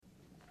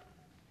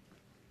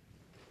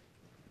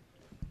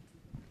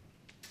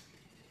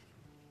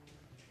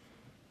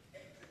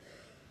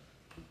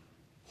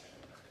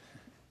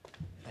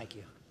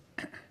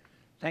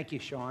Thank you,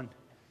 Sean.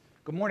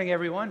 Good morning,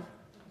 everyone.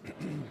 I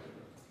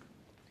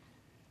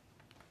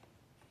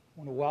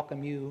want to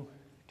welcome you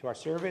to our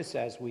service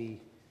as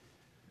we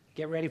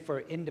get ready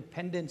for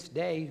Independence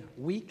Day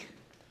week.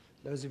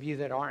 Those of you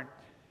that aren't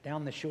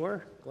down the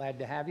shore, glad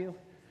to have you.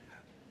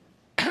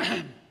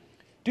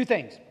 Two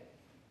things.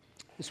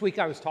 This week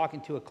I was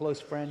talking to a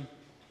close friend,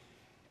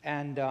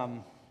 and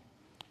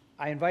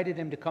I invited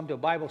him to come to a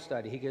Bible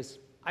study. He goes,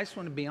 I just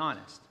want to be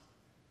honest.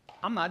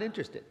 I'm not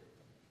interested.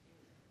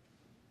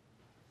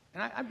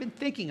 And I've been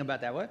thinking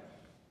about that. What?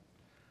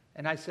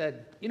 And I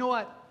said, you know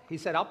what? He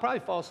said, I'll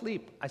probably fall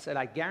asleep. I said,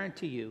 I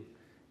guarantee you,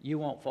 you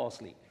won't fall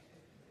asleep.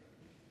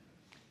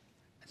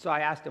 So I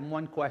asked him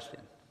one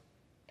question.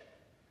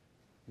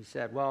 He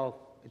said, well,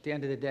 at the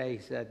end of the day, he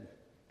said,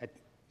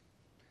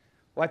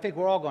 well, I think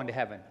we're all going to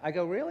heaven. I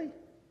go, really?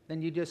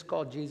 Then you just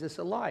called Jesus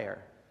a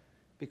liar.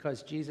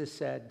 Because Jesus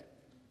said,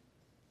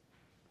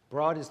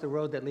 broad is the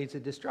road that leads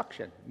to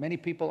destruction. Many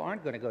people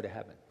aren't going to go to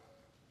heaven.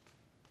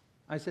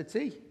 I said,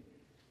 see?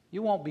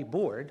 You won't be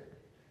bored.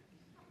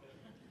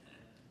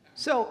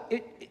 So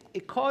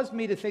it caused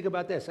me to think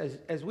about this.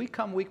 As we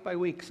come week by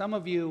week, some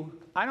of you,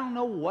 I don't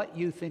know what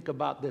you think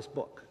about this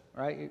book,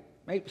 right?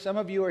 Maybe some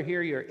of you are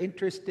here, you're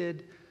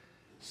interested.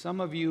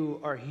 Some of you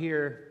are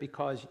here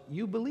because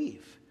you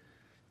believe.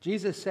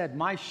 Jesus said,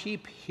 my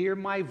sheep hear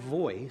my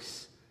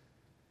voice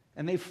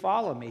and they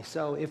follow me.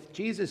 So if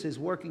Jesus is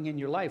working in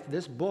your life,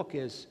 this book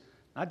is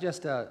not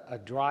just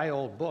a dry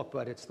old book,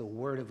 but it's the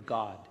Word of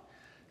God.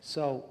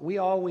 So we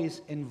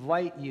always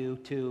invite you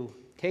to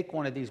take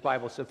one of these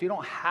Bibles. So if you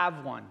don't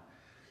have one,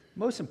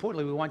 most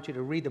importantly, we want you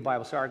to read the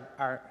Bible. So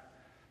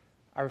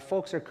our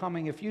folks are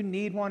coming. If you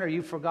need one or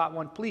you forgot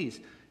one, please.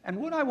 And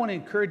what I want to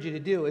encourage you to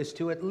do is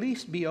to at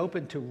least be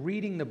open to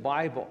reading the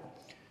Bible.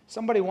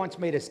 Somebody once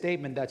made a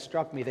statement that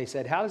struck me. They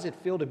said, how does it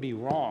feel to be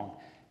wrong?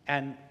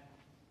 And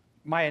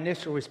my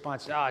initial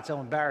response, it's so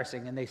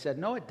embarrassing. And they said,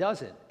 no, it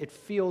doesn't. It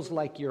feels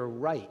like you're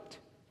right.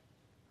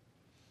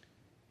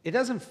 It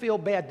doesn't feel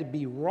bad to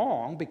be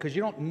wrong because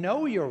you don't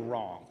know you're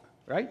wrong,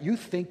 right? You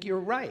think you're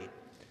right.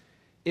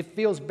 It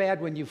feels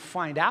bad when you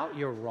find out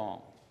you're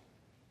wrong.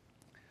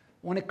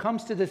 When it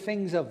comes to the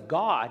things of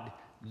God,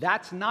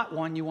 that's not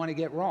one you want to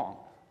get wrong.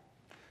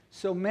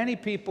 So many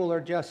people are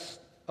just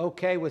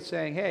okay with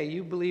saying, hey,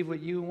 you believe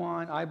what you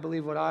want, I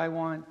believe what I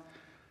want.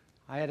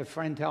 I had a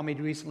friend tell me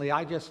recently,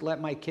 I just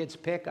let my kids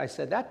pick. I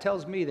said, that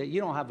tells me that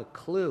you don't have a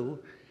clue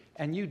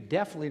and you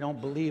definitely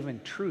don't believe in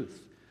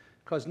truth.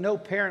 Because no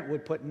parent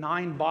would put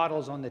 9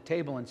 bottles on the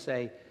table and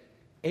say,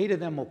 8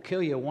 of them will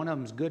kill you, 1 of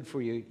them's good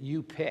for you,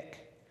 you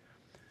pick.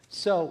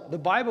 So the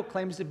Bible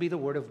claims to be the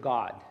Word of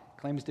God,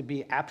 claims to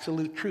be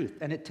absolute truth.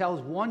 And it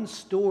tells one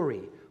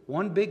story,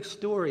 one big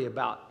story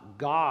about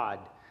God,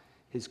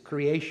 His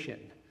creation,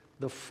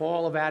 the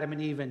fall of Adam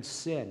and Eve and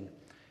sin,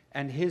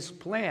 and His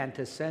plan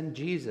to send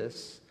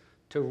Jesus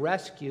to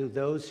rescue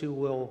those who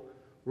will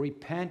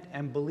repent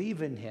and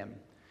believe in Him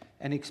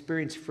and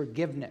experience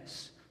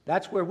forgiveness.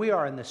 That's where we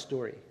are in this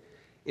story.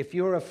 If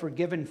you're a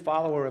forgiven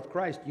follower of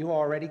Christ, you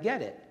already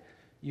get it.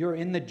 You're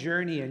in the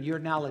journey and you're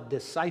now a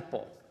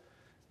disciple.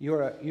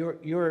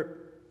 You're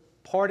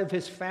part of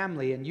His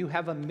family and you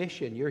have a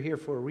mission. You're here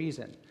for a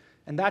reason.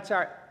 And that's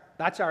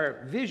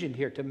our vision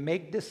here, to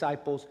make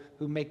disciples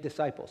who make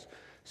disciples.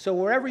 So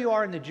wherever you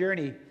are in the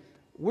journey,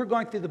 we're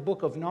going through the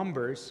book of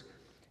Numbers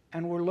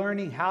and we're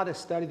learning how to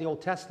study the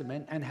Old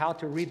Testament and how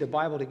to read the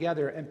Bible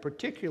together, and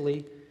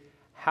particularly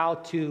how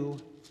to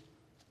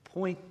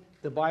point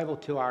the Bible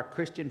to our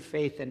Christian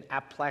faith and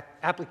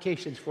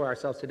applications for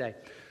ourselves today.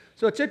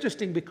 So it's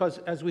interesting because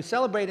as we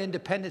celebrate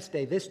Independence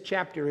Day, this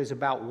chapter is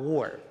about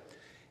war.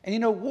 And you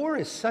know, war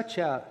is such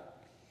a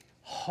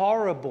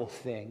horrible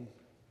thing,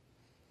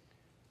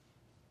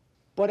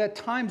 but at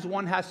times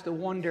one has to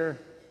wonder,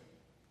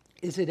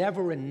 is it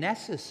ever a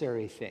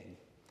necessary thing?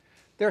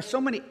 There are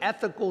so many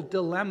ethical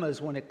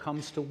dilemmas when it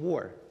comes to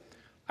war.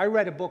 I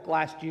read a book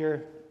last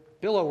year.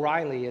 Bill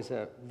O'Reilly is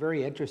a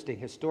very interesting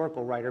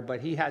historical writer,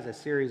 but he has a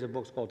series of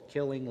books called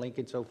Killing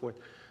Lincoln, so forth.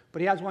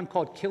 But he has one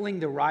called Killing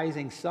the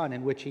Rising Sun,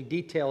 in which he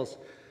details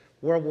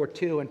World War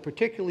II, and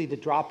particularly the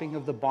dropping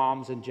of the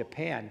bombs in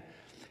Japan.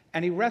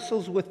 And he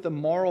wrestles with the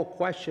moral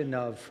question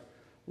of,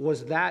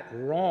 was that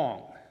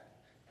wrong?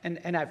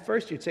 And at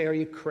first you'd say, are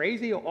you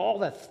crazy? All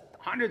the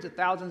hundreds of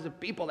thousands of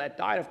people that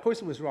died, of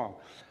course it was wrong.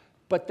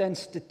 But then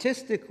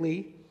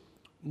statistically,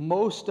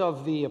 most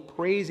of the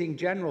appraising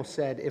generals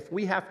said, if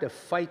we have to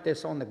fight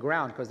this on the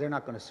ground because they're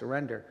not going to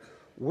surrender,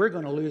 we're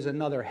going to lose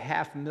another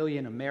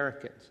 500,000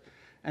 Americans.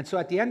 And so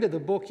at the end of the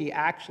book, he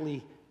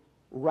actually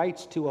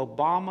writes to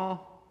Obama,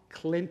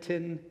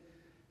 Clinton,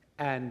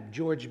 and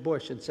George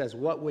Bush and says,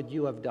 what would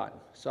you have done?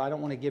 So I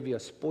don't want to give you a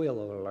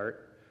spoiler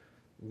alert.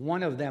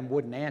 One of them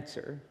wouldn't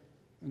answer,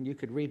 and you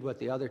could read what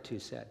the other two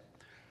said.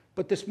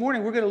 But this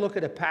morning, we're going to look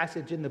at a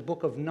passage in the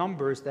book of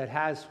Numbers that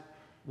has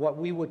what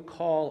we would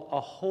call a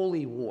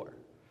holy war.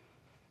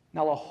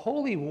 Now, a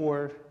holy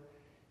war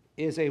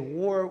is a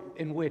war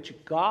in which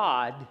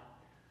God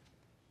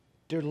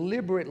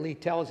deliberately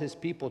tells his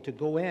people to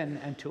go in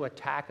and to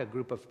attack a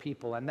group of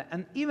people.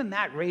 And even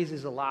that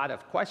raises a lot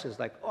of questions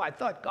like, oh, I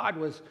thought God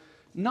was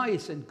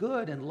nice and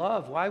good and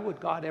love. Why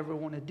would God ever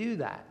want to do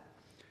that?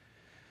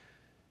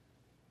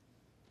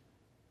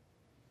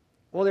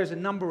 Well, there's a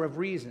number of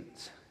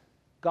reasons.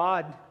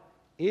 God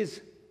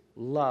is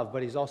love,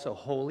 but he's also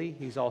holy.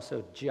 He's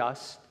also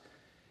just.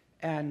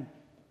 And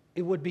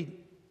it would be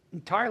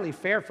entirely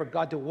fair for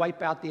God to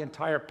wipe out the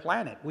entire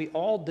planet. We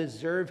all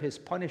deserve his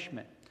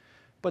punishment.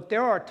 But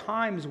there are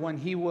times when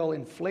he will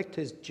inflict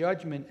his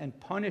judgment and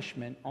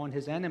punishment on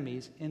his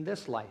enemies in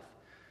this life.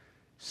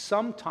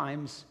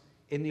 Sometimes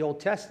in the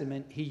Old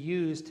Testament, he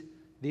used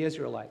the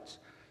Israelites.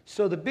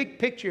 So the big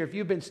picture, if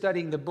you've been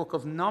studying the book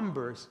of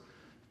Numbers,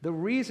 the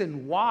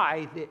reason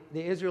why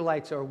the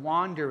Israelites are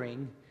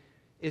wandering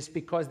is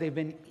because they've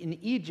been in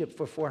Egypt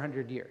for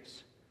 400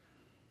 years.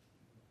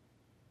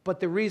 But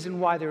the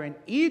reason why they're in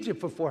Egypt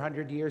for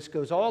 400 years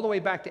goes all the way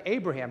back to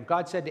Abraham.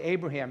 God said to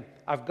Abraham,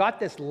 I've got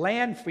this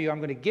land for you I'm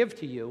going to give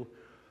to you,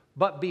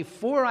 but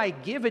before I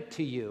give it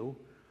to you,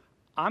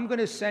 I'm going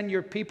to send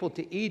your people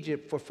to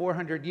Egypt for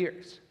 400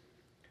 years.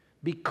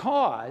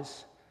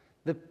 Because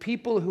the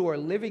people who are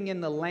living in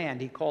the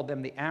land, he called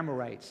them the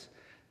Amorites,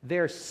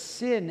 their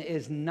sin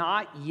is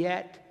not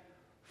yet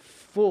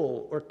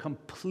full or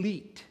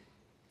complete.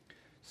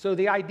 So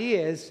the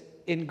idea is,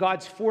 in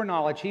God's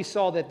foreknowledge, he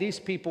saw that these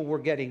people were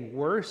getting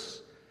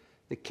worse.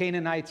 The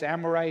Canaanites,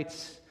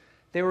 Amorites,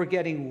 they were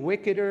getting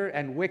wickeder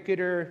and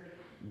wickeder,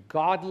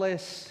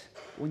 godless.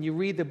 When you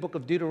read the book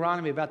of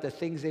Deuteronomy about the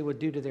things they would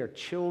do to their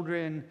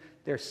children,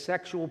 their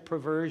sexual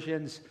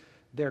perversions,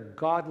 their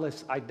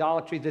godless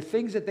idolatry, the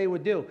things that they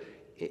would do,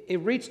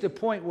 it reached a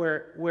point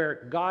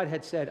where God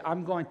had said,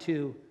 I'm going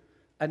to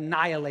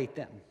annihilate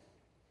them.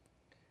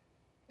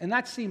 And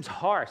that seems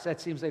harsh. That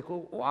seems like,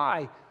 well,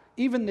 why?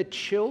 Even the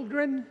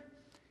children?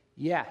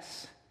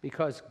 Yes,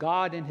 because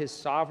God in his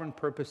sovereign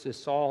purposes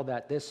saw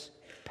that this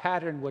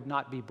pattern would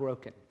not be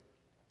broken.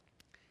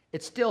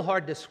 It's still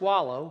hard to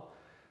swallow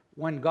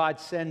when God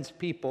sends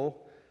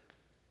people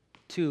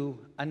to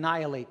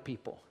annihilate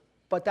people.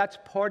 But that's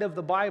part of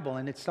the Bible,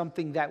 and it's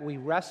something that we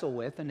wrestle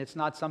with, and it's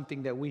not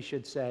something that we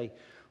should say,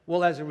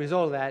 well, as a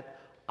result of that,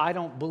 I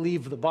don't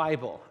believe the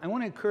Bible. I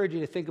want to encourage you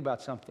to think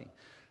about something.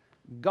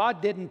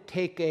 God didn't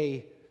take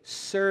a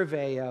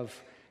survey of,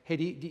 hey,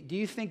 do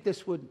you think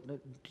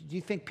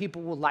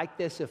people will like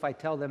this if I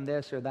tell them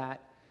this or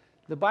that?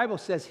 The Bible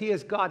says he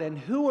is God, and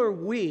who are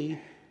we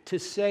to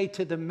say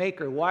to the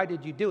Maker, why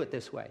did you do it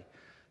this way?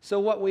 So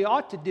what we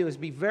ought to do is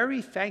be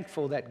very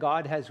thankful that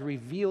God has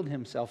revealed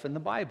himself in the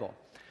Bible.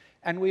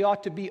 And we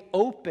ought to be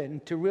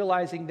open to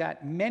realizing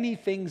that many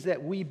things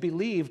that we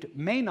believed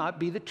may not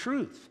be the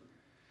truth.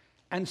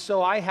 And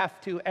so I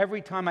have to,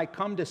 every time I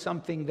come to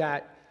something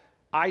that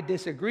I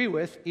disagree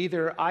with,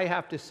 either I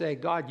have to say,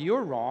 God,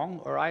 you're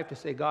wrong, or I have to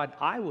say, God,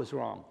 I was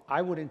wrong.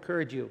 I would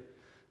encourage you,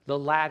 the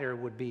latter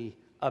would be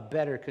a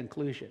better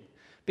conclusion.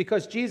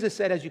 Because Jesus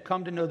said, as you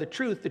come to know the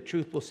truth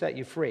will set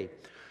you free.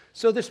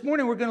 So this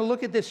morning we're going to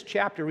look at this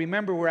chapter.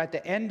 Remember, we're at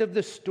the end of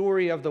the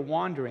story of the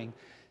wandering.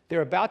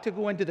 They're about to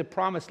go into the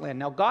promised land.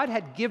 Now, God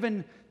had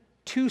given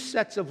two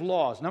sets of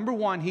laws. Number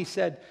one, he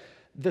said,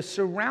 the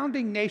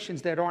surrounding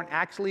nations that aren't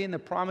actually in the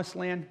promised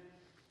land,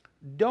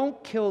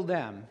 don't kill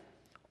them.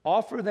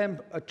 Offer them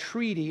a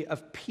treaty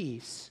of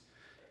peace,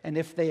 and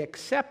if they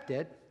accept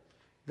it,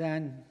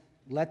 then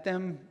let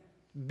them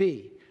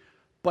be.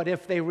 But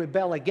if they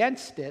rebel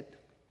against it,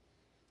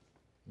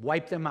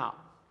 wipe them out.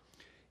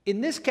 In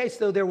this case,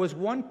 though, there was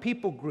one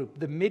people group,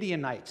 the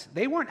Midianites.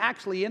 They weren't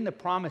actually in the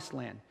promised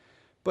land.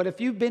 But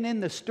if you've been in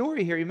the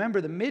story here, remember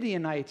the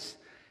Midianites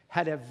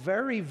had a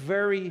very,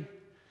 very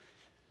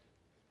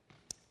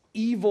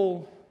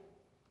evil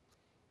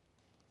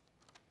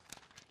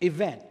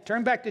event.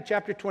 Turn back to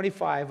chapter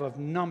 25 of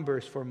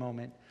Numbers for a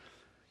moment.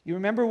 You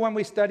remember when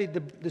we studied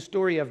the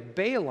story of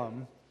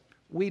Balaam,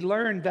 we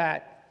learned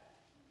that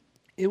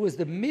it was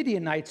the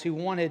Midianites who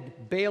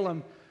wanted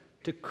Balaam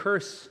to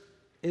curse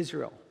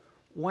Israel.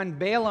 When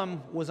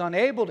Balaam was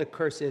unable to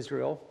curse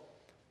Israel,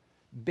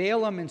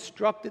 Balaam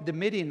instructed the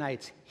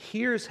Midianites,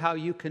 here's how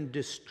you can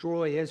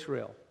destroy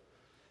Israel.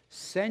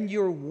 Send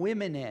your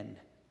women in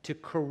to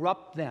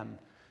corrupt them,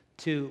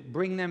 to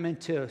bring them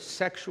into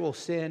sexual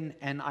sin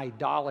and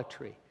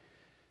idolatry.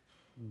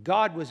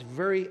 God was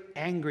very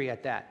angry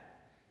at that.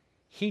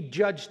 He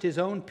judged his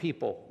own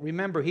people.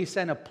 Remember, he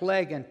sent a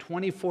plague and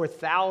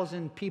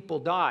 24,000 people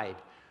died.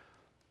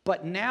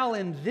 But now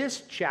in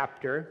this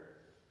chapter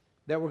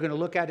that we're going to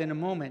look at in a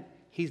moment,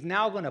 he's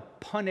now going to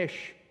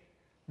punish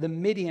the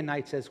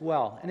Midianites as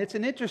well. And it's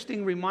an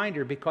interesting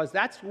reminder because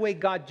that's the way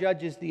God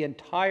judges the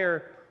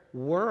entire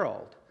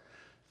world.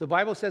 The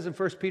Bible says in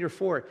 1 Peter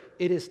 4,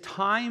 it is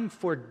time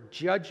for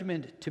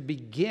judgment to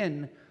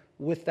begin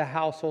with the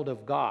household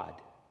of God,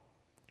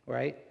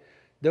 right?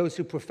 Those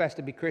who profess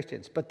to be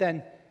Christians. But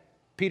then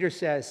Peter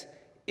says,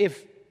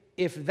 if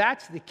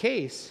that's the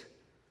case,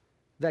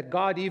 that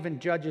God even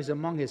judges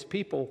among his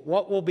people,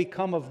 what will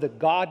become of the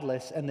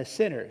godless and the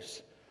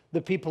sinners?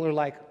 The people are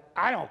like,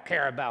 I don't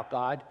care about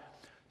God.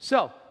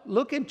 So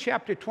look in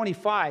chapter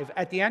 25.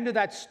 At the end of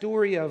that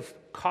story of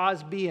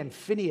Cosby and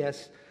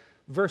Phineas,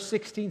 verse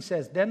 16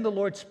 says, "Then the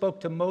Lord spoke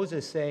to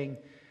Moses, saying,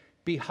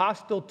 'Be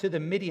hostile to the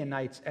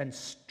Midianites and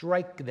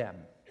strike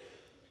them.'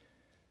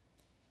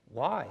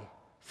 Why?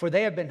 For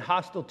they have been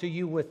hostile to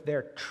you with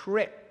their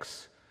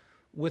tricks,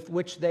 with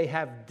which they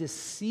have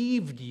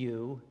deceived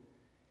you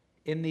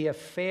in the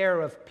affair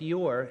of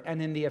Peor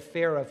and in the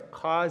affair of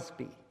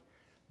Cosby,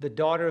 the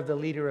daughter of the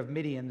leader of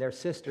Midian, their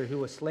sister, who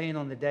was slain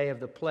on the day of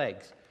the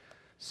plagues."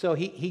 So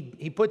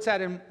he puts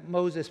that in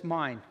Moses'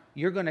 mind.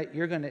 They're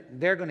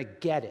gonna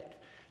get it.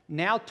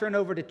 Now turn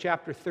over to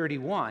chapter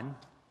 31,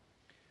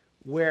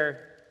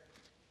 where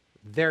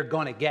they're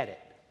gonna get it.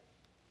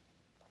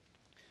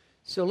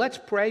 So let's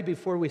pray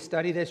before we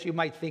study this. You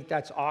might think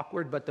that's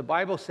awkward, but the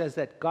Bible says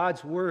that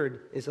God's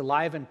word is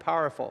alive and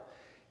powerful.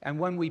 And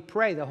when we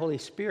pray, the Holy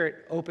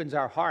Spirit opens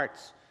our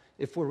hearts,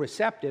 if we're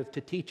receptive,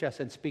 to teach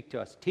us and speak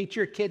to us. Teach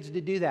your kids to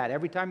do that.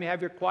 Every time you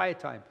have your quiet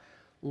time,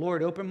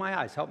 Lord, open my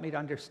eyes. Help me to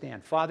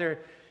understand. Father,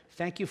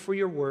 thank you for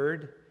your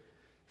word.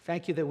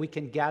 Thank you that we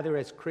can gather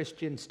as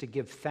Christians to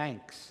give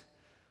thanks.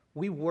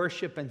 We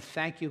worship and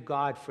thank you,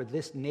 God, for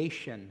this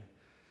nation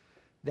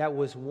that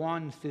was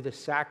won through the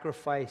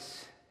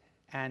sacrifice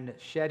and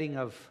shedding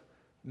of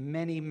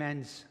many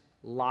men's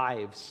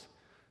lives,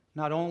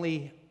 not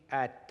only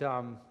at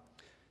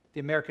the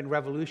American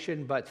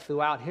Revolution, but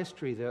throughout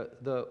history,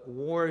 the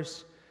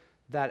wars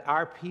that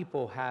our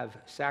people have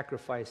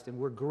sacrificed. And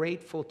we're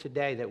grateful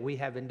today that we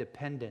have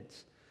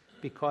independence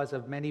because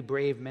of many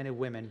brave men and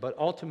women, but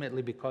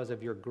ultimately because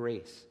of your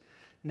grace.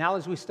 Now,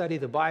 as we study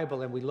the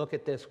Bible and we look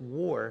at this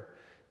war,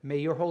 may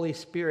your Holy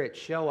Spirit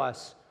show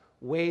us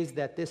ways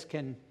that this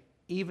can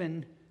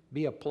even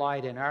be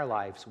applied in our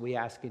lives. We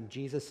ask in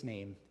Jesus'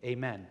 name,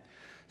 amen.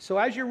 So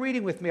as you're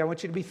reading with me, I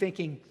want you to be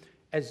thinking,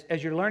 as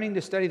you're learning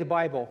to study the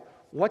Bible,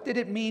 what did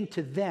it mean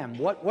to them?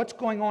 What's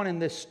going on in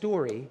this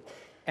story?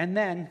 And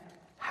then,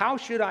 how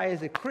should I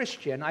as a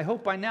Christian, I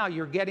hope by now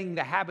you're getting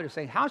the habit of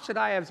saying, how should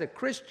I as a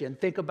Christian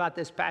think about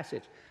this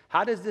passage?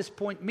 How does this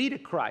point me to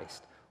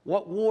Christ?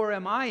 What war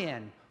am I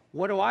in?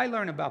 What do I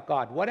learn about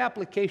God? What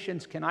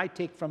applications can I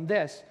take from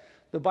this?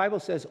 The Bible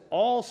says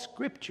all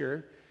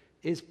Scripture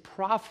is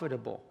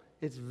profitable.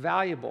 It's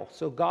valuable.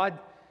 So God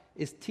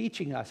is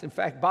teaching us. In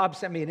fact, Bob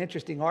sent me an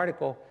interesting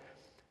article.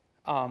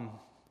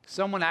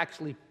 Someone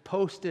actually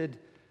posted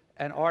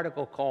an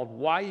article called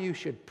 "Why You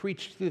Should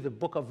Preach Through the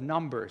Book of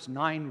Numbers,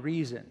 9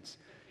 Reasons."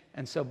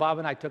 And so Bob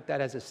and I took that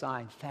as a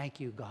sign.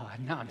 Thank you, God.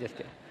 No, I'm just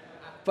kidding.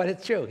 But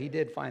it's true. He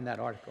did find that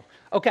article.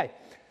 Okay.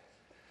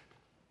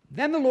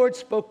 Then the Lord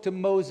spoke to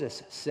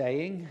Moses,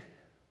 saying,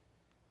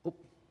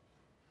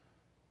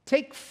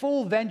 "Take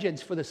full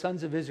vengeance for the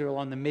sons of Israel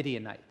on the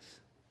Midianites."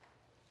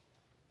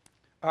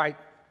 All right,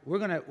 we're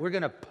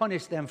gonna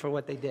punish them for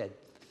what they did.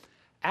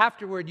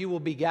 "Afterward, you will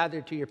be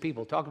gathered to your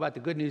people." Talk about the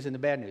good news and the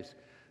bad news.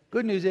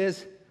 Good news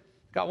is,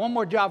 got one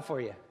more job for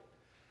you.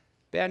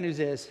 Bad news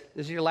is,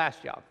 this is your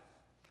last job.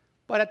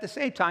 But at the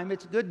same time,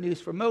 it's good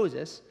news for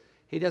Moses.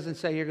 He doesn't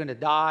say you're going to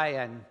die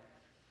and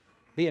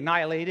be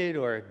annihilated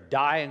or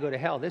die and go to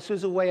hell. This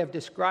was a way of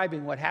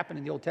describing what happened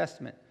in the Old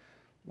Testament.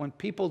 When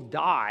people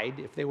died,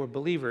 if they were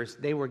believers,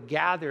 they were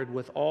gathered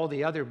with all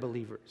the other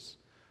believers.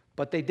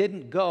 But they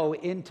didn't go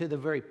into the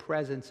very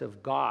presence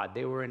of God.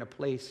 They were in a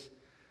place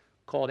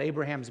called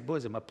Abraham's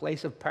bosom, a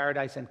place of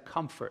paradise and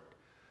comfort.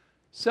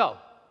 So,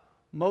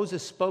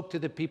 Moses spoke to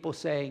the people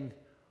saying,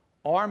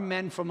 "Arm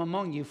men from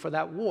among you for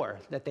that war,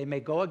 that they may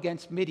go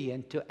against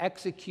Midian to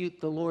execute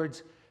the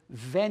Lord's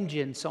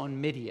vengeance on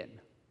Midian."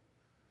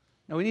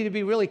 Now, we need to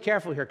be really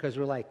careful here because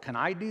we're like, can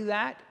I do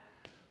that?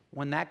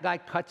 When that guy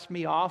cuts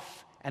me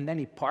off and then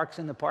he parks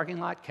in the parking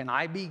lot, can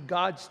I be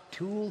God's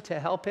tool to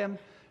help him?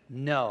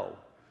 No.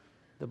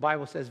 The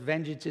Bible says,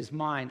 "Vengeance is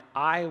mine,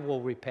 I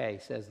will repay,"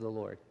 says the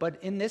Lord.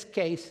 But in this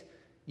case,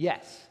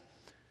 yes.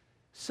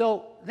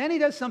 So then he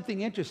does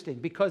something interesting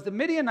because the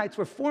Midianites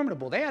were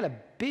formidable. They had a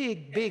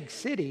big, big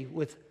city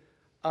with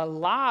a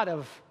lot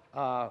of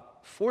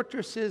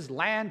fortresses,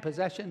 land,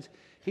 possessions.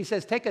 He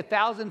says, "Take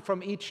 1,000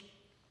 from each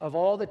of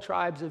all the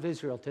tribes of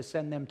Israel to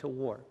send them to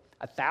war."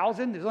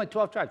 1,000? There's only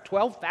 12 tribes.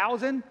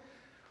 12,000?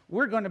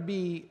 We're going to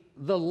be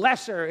the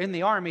lesser in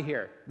the army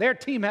here. Their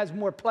team has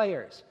more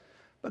players.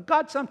 But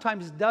God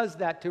sometimes does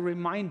that to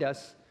remind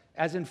us,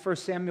 as in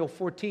 1 Samuel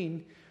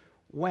 14,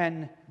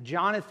 when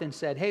Jonathan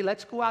said, "Hey,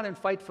 let's go out and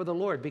fight for the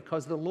Lord,"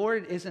 because the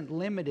Lord isn't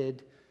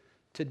limited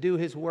to do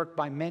his work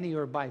by many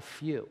or by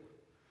few.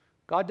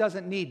 God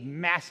doesn't need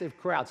massive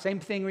crowds. Same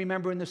thing,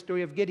 remember, in the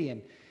story of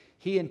Gideon.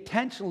 He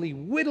intentionally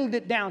whittled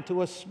it down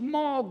to a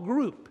small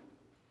group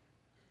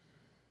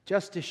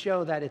just to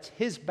show that it's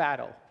his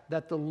battle,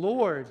 that the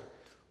Lord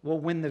will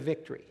win the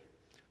victory.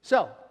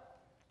 So,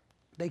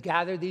 they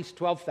gathered these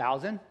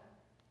 12,000,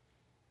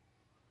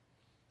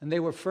 and they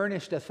were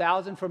furnished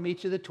 1,000 from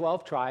each of the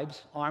 12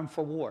 tribes armed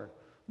for war.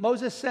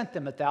 Moses sent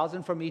them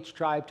 1,000 from each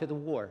tribe to the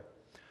war.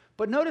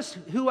 But notice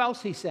who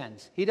else he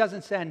sends. He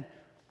doesn't send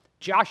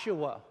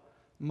Joshua,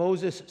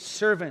 Moses'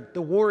 servant,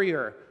 the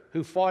warrior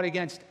who fought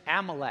against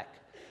Amalek.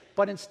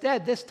 But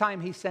instead, this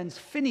time he sends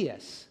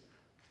Phineas,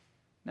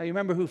 Now, you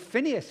remember who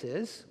Phinehas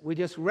is. We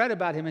just read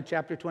about him in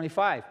chapter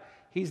 25.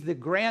 He's the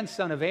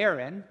grandson of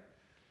Aaron.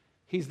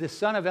 He's the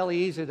son of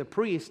Eleazar the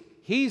priest.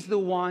 He's the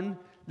one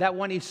that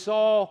when he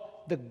saw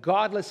the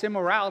godless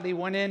immorality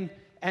went in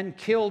and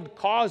killed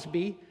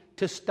Cosby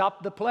to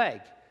stop the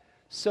plague.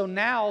 So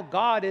now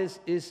God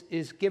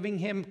is giving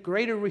him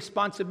greater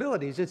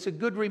responsibilities. It's a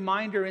good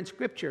reminder in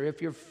Scripture.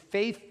 If you're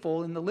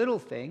faithful in the little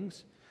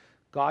things,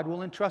 God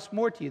will entrust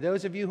more to you.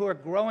 Those of you who are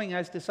growing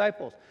as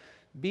disciples,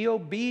 be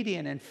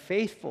obedient and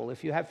faithful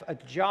if you have a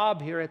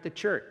job here at the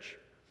church.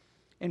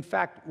 In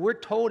fact, we're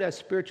told as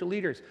spiritual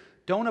leaders,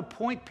 don't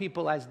appoint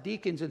people as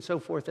deacons and so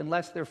forth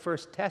unless they're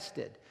first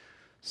tested.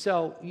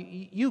 So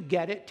you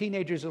get it.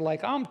 Teenagers are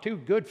like, I'm too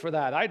good for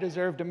that. I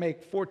deserve to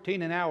make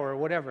 14 an hour or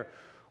whatever.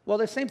 Well,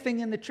 the same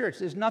thing in the church.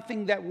 There's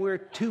nothing that we're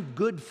too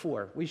good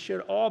for. We should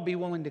all be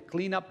willing to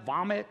clean up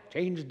vomit,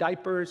 change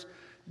diapers,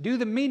 do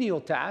the menial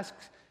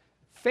tasks,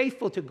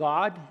 faithful to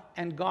God,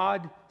 and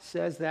God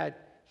says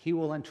that he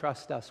will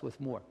entrust us with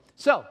more.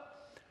 So,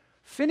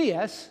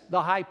 Phinehas,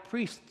 the high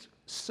priest's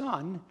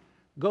son,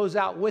 goes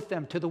out with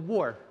them to the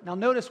war. Now,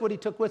 notice what he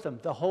took with him.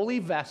 The holy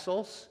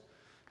vessels,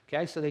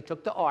 okay, so they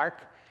took the ark,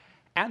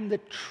 and the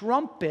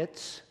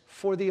trumpets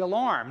for the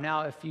alarm.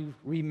 Now, if you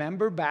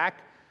remember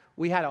back,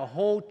 we had a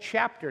whole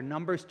chapter,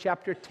 Numbers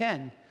chapter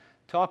 10,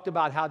 talked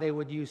about how they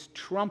would use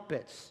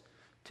trumpets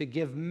to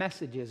give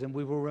messages, and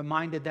we were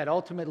reminded that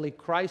ultimately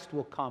Christ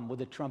will come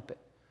with a trumpet.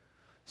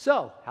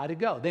 So, how'd it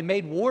go? They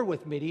made war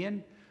with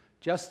Midian,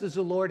 just as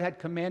the Lord had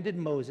commanded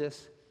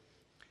Moses,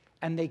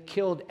 and they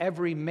killed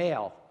every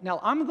male. Now,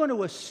 I'm going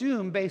to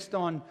assume, based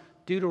on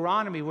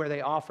Deuteronomy, where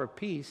they offer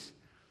peace,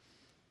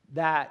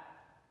 that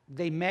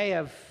they may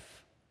have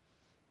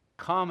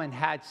come and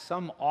had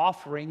some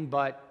offering,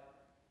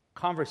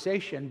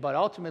 conversation, but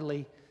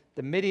ultimately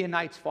the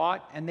Midianites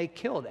fought and they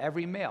killed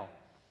every male.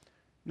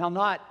 Now,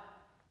 not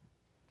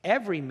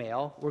every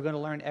male, we're going to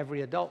learn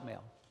every adult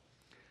male.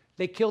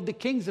 They killed the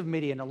kings of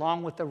Midian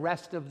along with the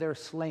rest of their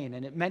slain,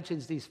 and it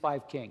mentions these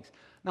 5 kings.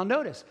 Now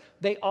notice,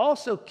 they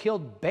also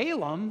killed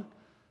Balaam,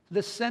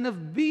 the son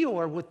of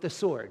Beor, with the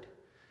sword.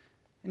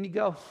 And you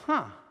go,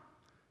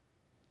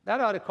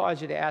 that ought to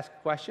cause you to ask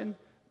a question.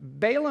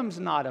 Balaam's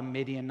not a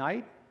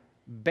Midianite.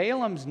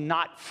 Balaam's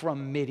not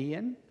from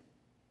Midian.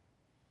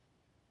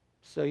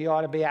 So you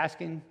ought to be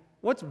asking,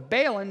 what's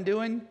Balaam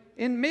doing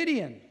in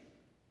Midian?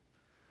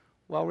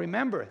 Well,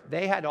 remember,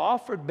 they had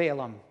offered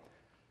Balaam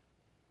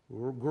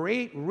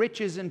great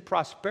riches and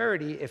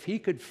prosperity if he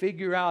could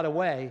figure out a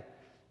way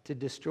to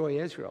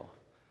destroy Israel.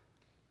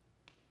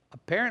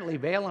 Apparently,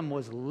 Balaam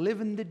was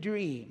living the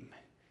dream.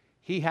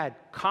 He had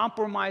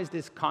compromised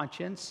his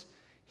conscience.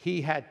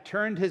 He had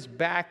turned his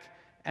back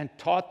and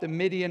taught the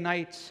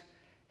Midianites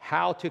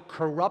how to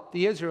corrupt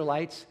the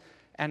Israelites,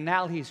 and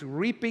now he's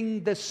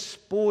reaping the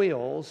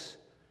spoils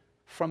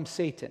from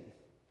Satan.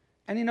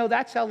 And you know,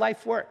 that's how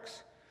life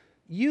works.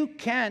 You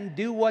can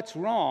do what's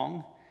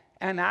wrong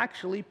and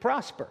actually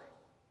prosper.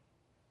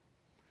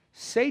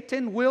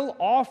 Satan will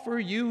offer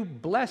you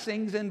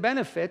blessings and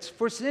benefits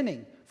for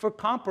sinning, for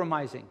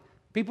compromising.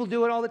 People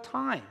do it all the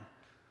time.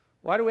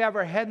 Why do we have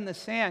our head in the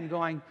sand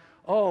going,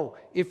 oh,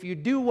 if you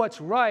do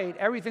what's right,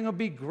 everything will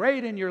be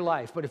great in your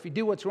life, but if you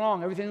do what's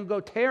wrong, everything will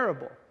go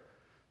terrible?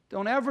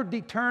 Don't ever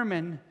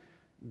determine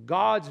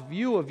God's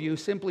view of you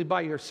simply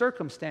by your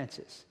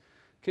circumstances,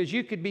 because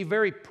you could be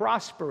very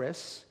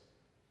prosperous,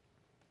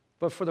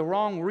 but for the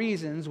wrong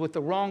reasons, with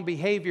the wrong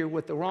behavior,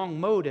 with the wrong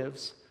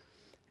motives,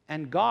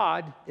 and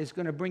God is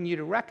going to bring you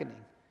to reckoning.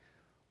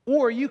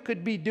 Or you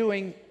could be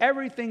doing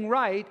everything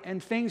right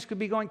and things could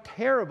be going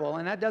terrible,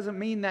 and that doesn't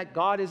mean that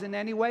God is in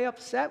any way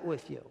upset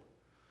with you.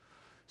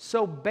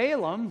 So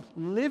Balaam,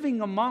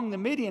 living among the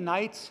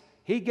Midianites,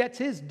 he gets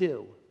his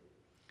due.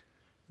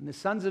 And the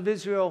sons of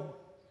Israel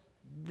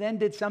then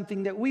did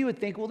something that we would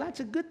think, well, that's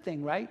a good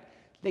thing, right?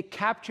 They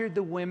captured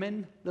the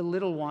women, the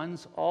little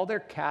ones, all their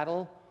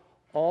cattle,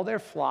 all their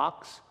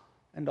flocks,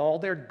 and all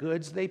their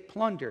goods they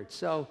plundered.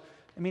 So,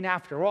 I mean,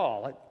 after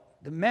all,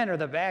 the men are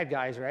the bad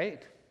guys,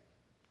 right?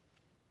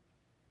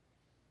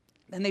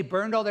 And they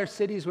burned all their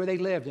cities where they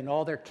lived and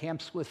all their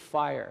camps with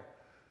fire.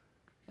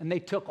 And they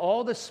took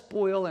all the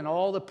spoil and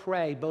all the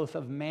prey, both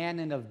of man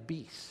and of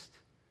beast.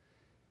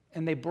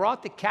 And they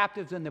brought the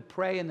captives and the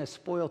prey and the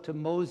spoil to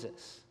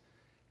Moses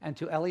and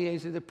to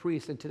Eleazar the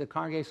priest and to the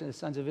congregation of the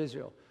sons of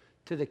Israel,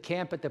 to the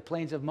camp at the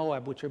plains of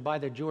Moab, which are by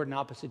the Jordan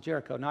opposite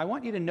Jericho. Now, I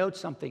want you to note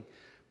something.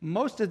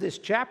 Most of this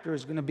chapter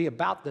is going to be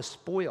about the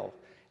spoil,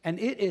 and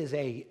it is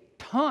a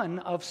ton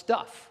of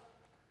stuff.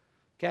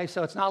 Okay,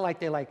 so it's not like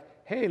they're like,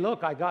 hey,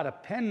 look, I got a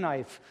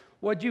penknife.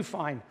 What'd you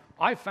find?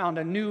 I found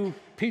a new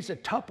piece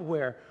of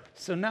Tupperware,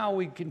 so now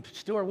we can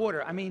store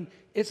water. I mean,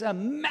 it's a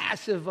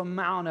massive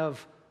amount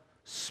of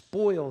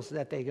spoils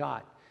that they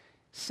got.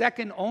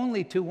 Second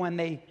only to when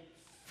they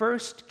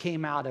first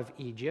came out of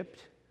Egypt.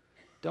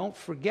 Don't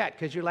forget,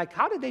 because you're like,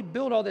 how did they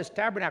build all this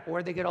tabernacle?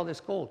 Where did they get all this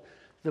gold?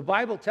 The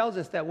Bible tells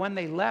us that when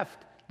they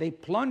left, they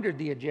plundered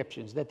the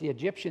Egyptians, that the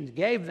Egyptians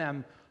gave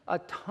them a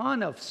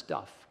ton of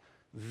stuff,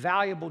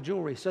 valuable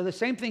jewelry. So the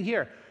same thing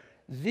here.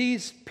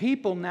 these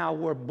people now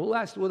were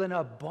blessed with an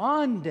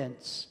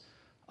abundance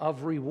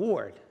of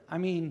reward. I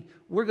mean,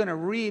 we're going to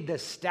read the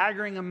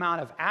staggering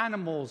amount of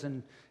animals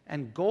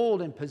and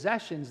gold and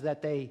possessions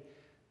that they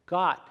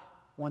got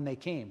when they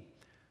came.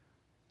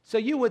 So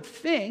you would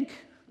think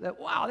that,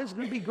 wow, this is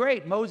going to be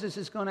great. Moses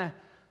is going to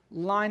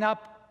line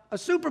up a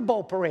Super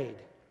Bowl parade,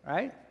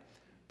 right?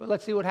 But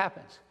let's see what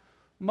happens.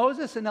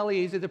 Moses and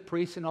Eleazar, the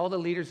priests, and all the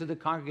leaders of the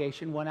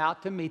congregation went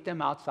out to meet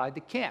them outside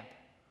the camp.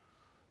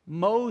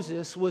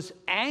 Moses was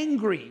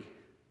angry.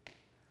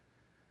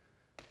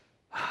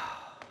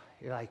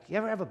 You're like, you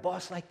ever have a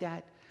boss like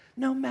that?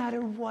 No matter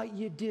what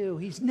you do,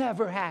 he's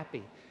never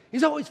happy.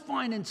 He's always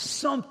finding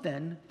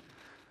something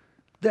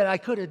that I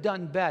could have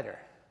done better.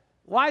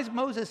 Why is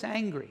Moses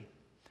angry?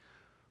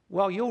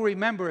 Well, you'll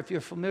remember, if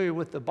you're familiar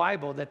with the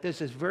Bible, that this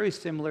is very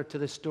similar to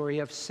the story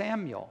of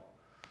Samuel,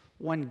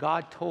 when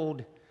God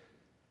told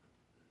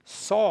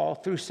Saul,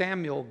 through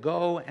Samuel,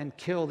 go and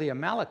kill the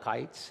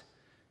Amalekites,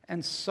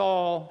 and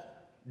Saul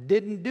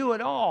didn't do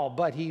it all,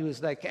 but he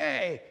was like,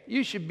 hey,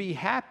 you should be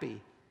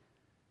happy.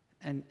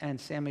 And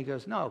Samuel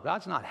goes, no,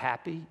 God's not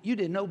happy. You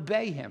didn't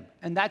obey him.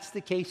 And that's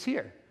the case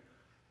here.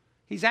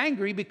 He's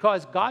angry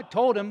because God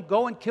told him,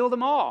 go and kill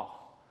them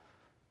all.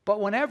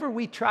 But whenever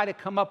we try to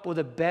come up with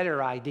a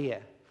better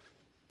idea,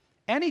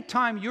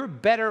 anytime your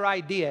better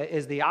idea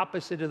is the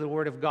opposite of the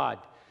Word of God,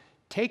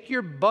 take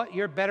your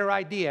better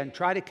idea and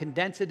try to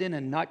condense it in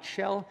a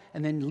nutshell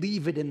and then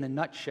leave it in the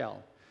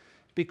nutshell.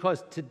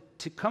 Because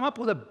to come up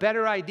with a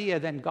better idea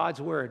than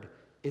God's Word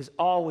is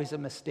always a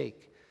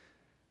mistake.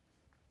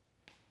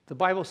 The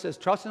Bible says,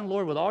 trust in the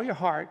Lord with all your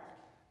heart.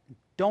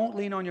 Don't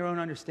lean on your own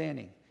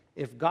understanding.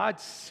 If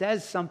God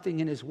says something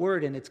in His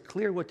Word and it's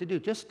clear what to do,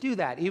 just do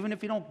that, even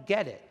if you don't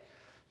get it.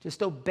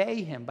 Just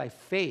obey Him by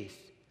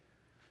faith.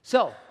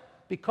 So,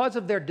 because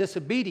of their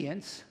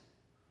disobedience,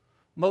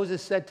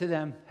 Moses said to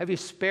them, have you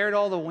spared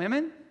all the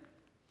women?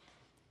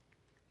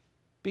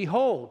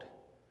 Behold,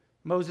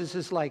 Moses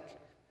is like,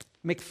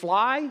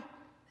 McFly,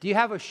 do you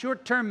have a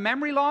short-term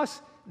memory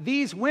loss?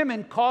 These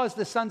women caused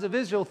the sons of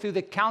Israel through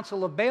the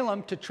counsel of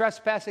Balaam to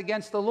trespass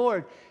against the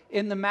Lord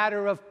in the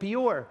matter of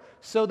Peor,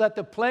 so that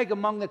the plague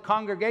among the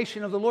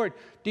congregation of the Lord.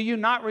 Do you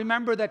not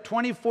remember that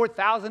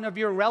 24,000 of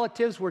your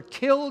relatives were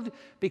killed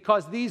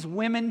because these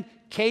women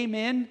came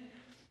in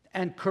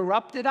and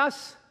corrupted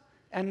us?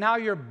 And now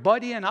you're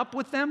buddying up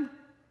with them?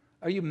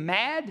 Are you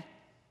mad?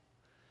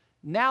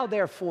 Now,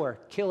 therefore,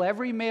 kill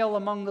every male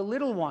among the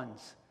little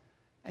ones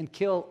and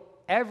kill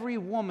every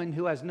woman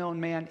who has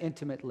known man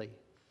intimately.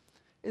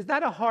 Is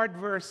that a hard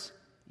verse?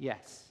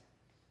 Yes.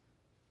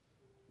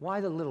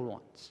 Why the little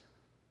ones?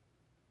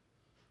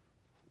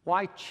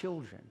 Why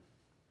children?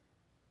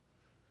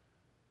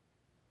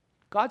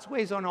 God's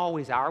ways aren't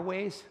always our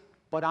ways,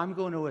 but I'm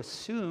going to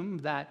assume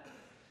that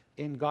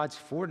in God's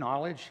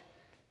foreknowledge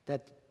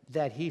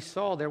that He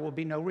saw there will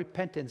be no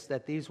repentance,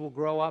 that these will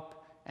grow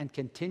up and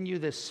continue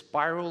this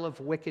spiral of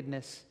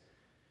wickedness,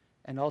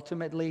 and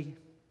ultimately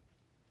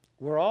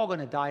we're all going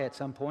to die at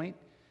some point,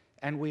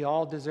 and we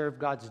all deserve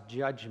God's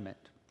judgment.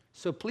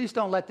 So please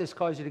don't let this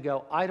cause you to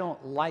go, I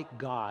don't like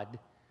God.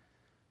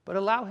 But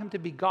allow Him to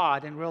be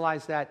God and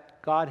realize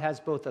that God has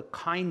both a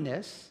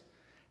kindness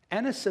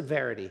and a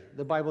severity.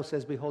 The Bible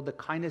says, behold, the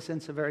kindness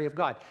and severity of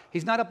God.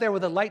 He's not up there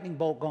with a lightning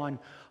bolt going,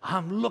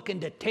 I'm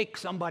looking to take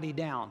somebody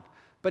down.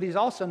 But He's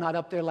also not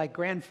up there like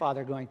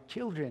grandfather going,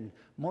 children,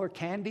 more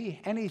candy,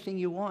 anything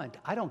you want.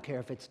 I don't care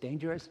if it's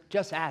dangerous.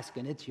 Just ask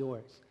and it's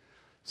yours.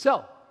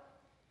 So,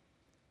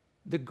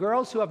 the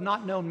girls who have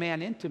not known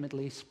man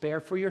intimately,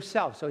 spare for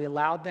yourself. So He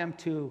allowed them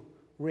to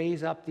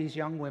raise up these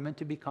young women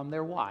to become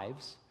their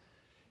wives.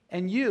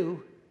 And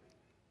you,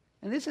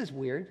 and this is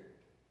weird,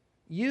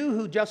 you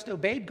who just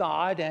obeyed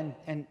God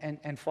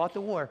and fought the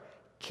war,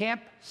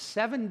 camp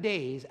 7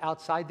 days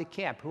outside the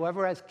camp.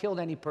 Whoever has killed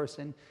any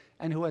person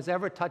and who has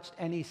ever touched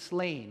any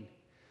slain.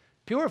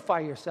 Purify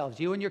yourselves,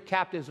 you and your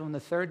captives, on the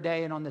 3rd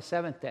day and on the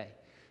 7th day.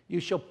 You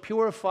shall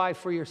purify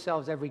for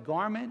yourselves every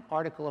garment,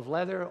 article of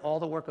leather, all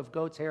the work of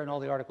goat's hair, and all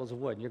the articles of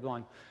wood. And you're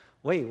going,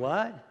 wait,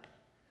 what?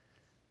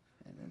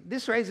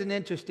 This raises an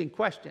interesting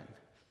question.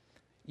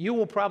 You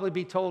will probably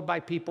be told by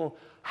people,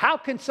 how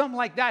can something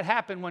like that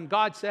happen when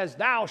God says,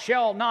 thou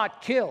shalt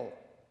not kill?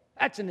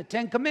 That's in the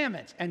 10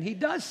 Commandments. And He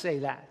does say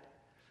that.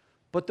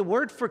 But the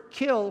word for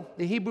kill,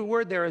 the Hebrew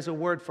word there, is a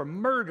word for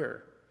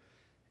murder,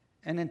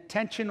 an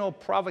intentional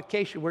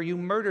provocation where you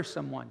murder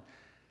someone.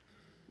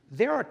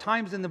 There are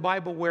times in the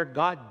Bible where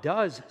God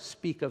does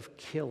speak of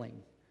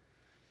killing,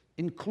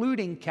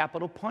 including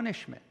capital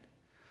punishment.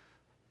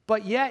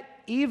 But yet,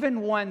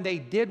 even when they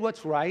did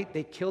what's right,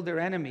 they killed their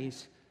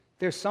enemies,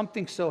 there's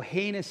something so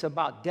heinous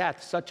about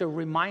death, such a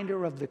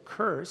reminder of the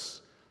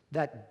curse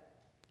that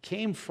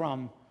came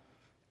from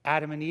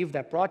Adam and Eve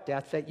that brought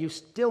death, that you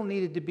still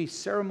needed to be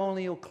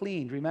ceremonial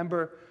cleaned.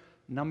 Remember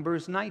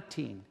Numbers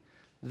 19,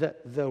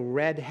 the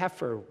red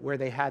heifer, where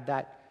they had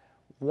that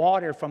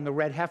water from the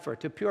red heifer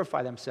to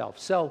purify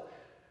themselves. So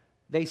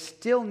they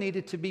still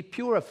needed to be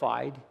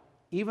purified,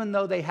 even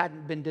though they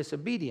hadn't been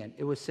disobedient.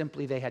 It was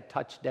simply they had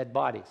touched dead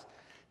bodies.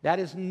 That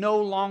is no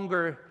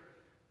longer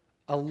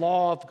a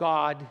law of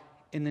God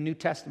in the New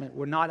Testament.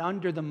 We're not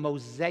under the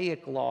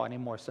Mosaic law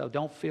anymore. So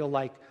don't feel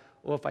like,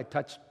 oh, if I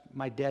touch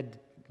my dead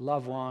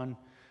loved one,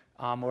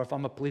 or if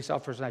I'm a police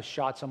officer and I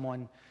shot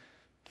someone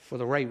for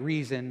the right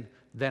reason,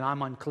 then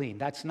I'm unclean.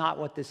 That's not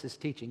what this is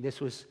teaching. This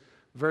was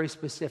very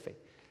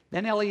specific.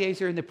 Then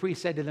Eleazar and the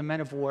priest said to the men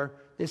of war,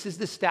 this is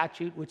the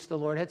statute which the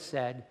Lord had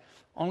said,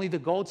 only the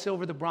gold,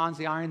 silver, the bronze,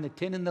 the iron, the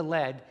tin, and the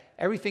lead,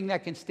 everything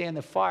that can stand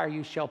the fire,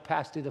 you shall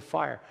pass through the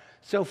fire.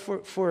 So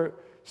for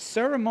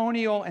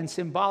ceremonial and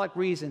symbolic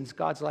reasons,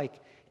 God's like,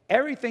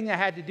 everything that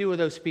had to do with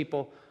those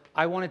people,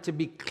 I want it to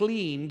be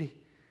cleaned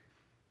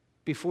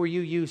before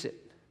you use it.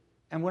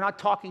 And we're not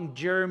talking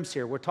germs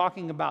here. We're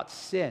talking about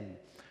sin.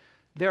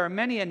 There are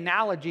many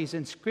analogies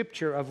in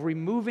Scripture of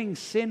removing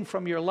sin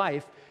from your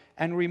life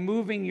and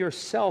removing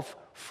yourself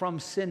from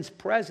sin's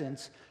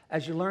presence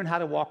as you learn how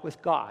to walk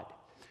with God.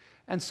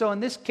 And so in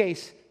this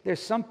case,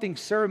 there's something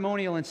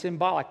ceremonial and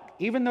symbolic.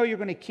 Even though you're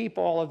going to keep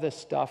all of this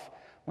stuff,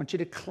 I want you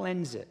to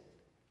cleanse it,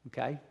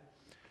 okay?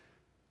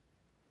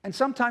 And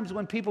sometimes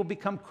when people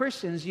become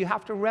Christians, you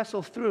have to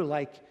wrestle through,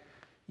 like,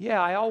 yeah,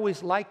 I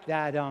always liked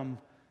that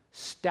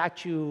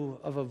statue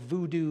of a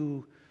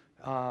voodoo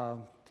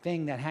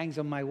thing that hangs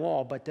on my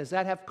wall, but does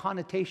that have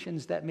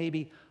connotations that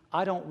maybe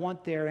I don't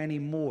want there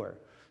anymore?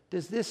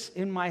 Does this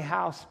in my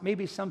house,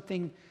 maybe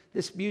something,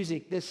 this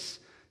music, this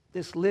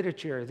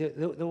literature,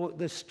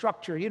 the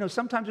structure, you know,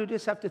 sometimes we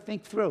just have to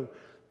think through.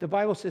 The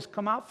Bible says,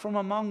 come out from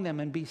among them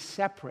and be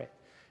separate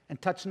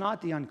and touch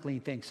not the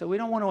unclean thing. So we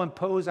don't want to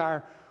impose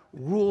our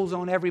rules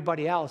on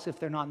everybody else if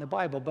they're not in the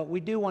Bible, but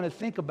we do want to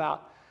think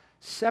about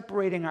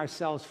separating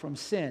ourselves from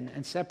sin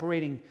and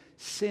separating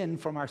sin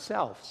from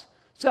ourselves.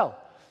 So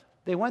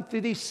they went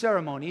through these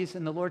ceremonies,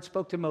 and the Lord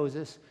spoke to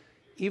Moses,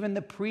 even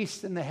the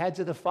priests and the heads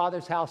of the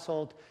father's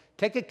household,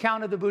 take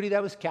account of the booty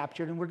that was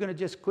captured, and we're going to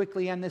just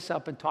quickly end this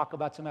up and talk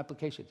about some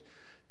applications.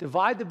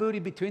 Divide the booty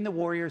between the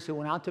warriors who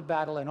went out to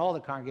battle and all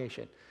the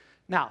congregation.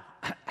 Now,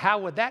 how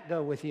would that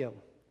go with you?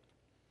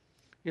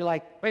 You're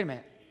like, wait a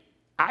minute,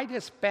 I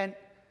just spent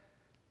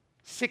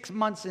 6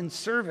 months in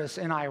service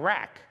in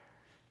Iraq,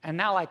 and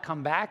now I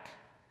come back,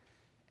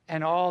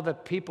 and all the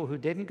people who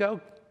didn't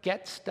go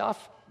get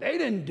stuff, they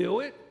didn't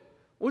do it.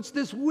 What's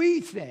this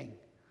we thing?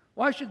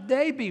 Why should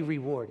they be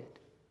rewarded?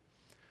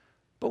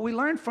 But we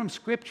learn from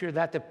Scripture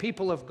that the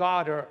people of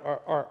God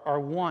are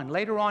one.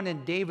 Later on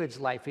in David's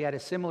life, he had a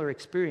similar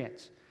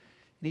experience.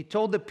 And he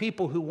told the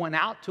people who went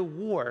out to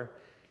war,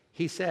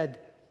 he said,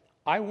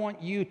 I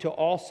want you to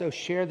also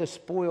share the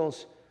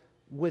spoils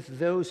with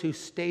those who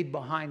stayed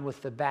behind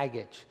with the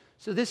baggage.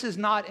 So this is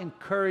not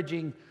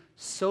encouraging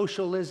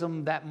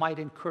socialism that might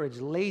encourage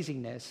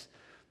laziness,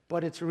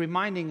 but it's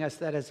reminding us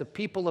that as a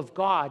people of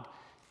God,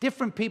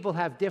 different people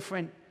have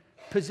different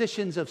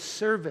positions of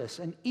service,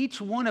 and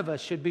each one of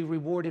us should be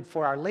rewarded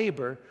for our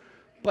labor,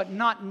 but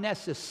not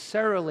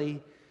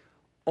necessarily,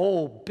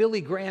 oh,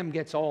 Billy Graham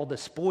gets all the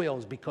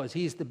spoils because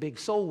he's the big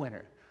soul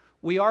winner.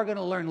 We are going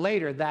to learn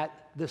later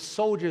that the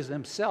soldiers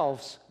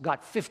themselves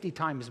got 50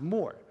 times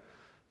more,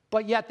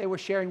 but yet they were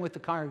sharing with the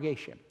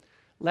congregation.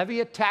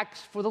 Levy a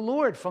tax for the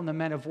Lord from the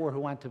men of war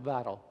who went to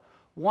battle.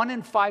 1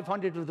 in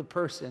 500 of the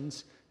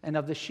persons and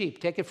of the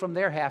sheep. Take it from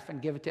their half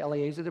and give it to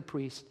Eleazar the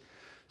priest.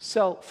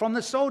 So from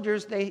the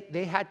soldiers,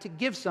 they had to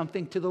give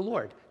something to the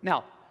Lord.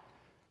 Now,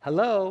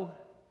 hello,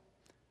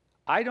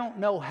 I don't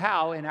know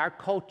how in our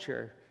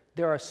culture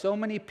there are so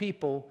many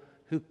people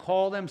who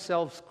call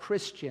themselves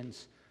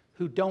Christians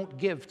who don't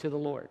give to the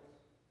Lord.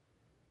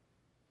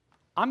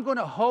 I'm going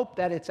to hope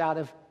that it's out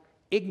of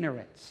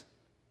ignorance.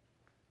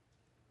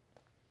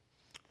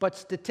 But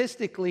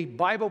statistically,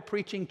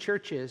 Bible-preaching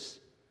churches,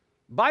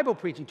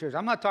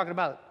 I'm not talking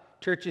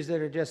about churches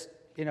that are just,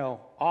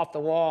 off the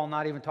wall,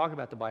 not even talking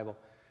about the Bible.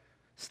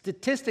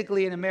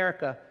 Statistically in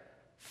America,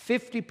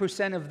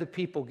 50% of the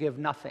people give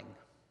nothing.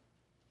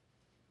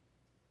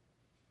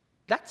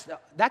 That's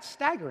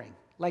staggering.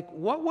 Like,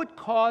 what would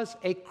cause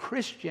a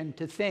Christian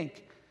to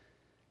think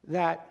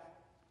that,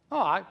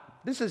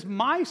 this is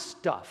my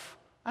stuff.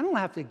 I don't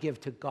have to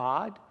give to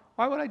God.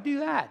 Why would I do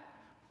that?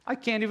 I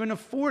can't even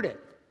afford it.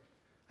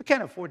 I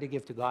can't afford to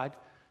give to God.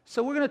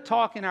 So we're going to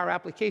talk in our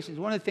applications.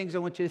 One of the things I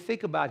want you to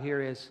think about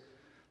here is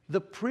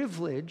the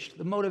privilege,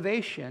 the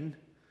motivation,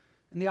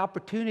 and the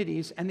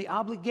opportunities and the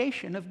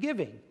obligation of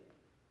giving.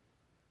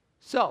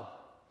 So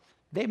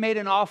they made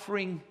an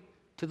offering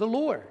to the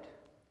Lord.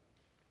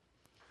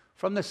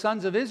 From the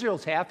sons of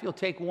Israel's half, you'll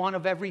take one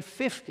of every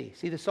 50.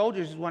 See, the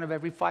soldiers is one of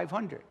every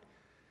 500.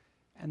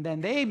 And then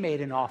they made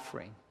an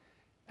offering.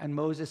 And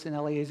Moses and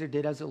Eleazar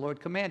did as the Lord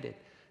commanded.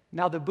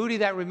 Now, the booty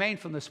that remained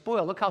from the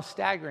spoil, look how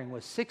staggering,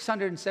 was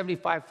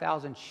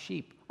 675,000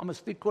 sheep,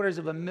 almost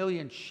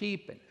 750,000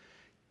 sheep. And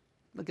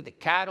look at the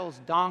cattle,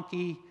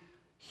 donkey,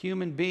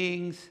 human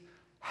beings.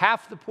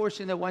 Half the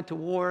portion that went to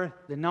war,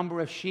 the number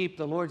of sheep,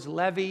 the Lord's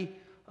levy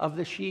of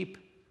the sheep,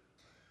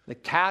 the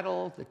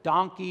cattle, the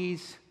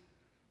donkeys,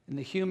 and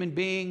the human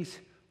beings.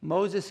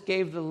 Moses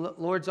gave the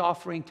Lord's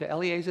offering to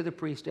Eleazar the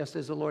priest, just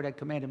as the Lord had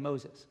commanded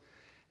Moses.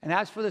 And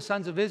as for the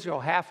sons of Israel,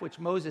 half which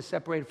Moses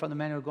separated from the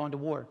men who had gone to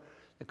war,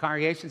 The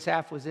congregation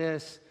staff was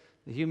this.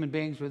 The human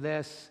beings were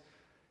this.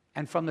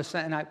 And from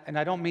the and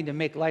I don't mean to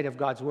make light of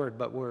God's word,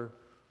 but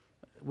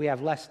we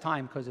have less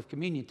time because of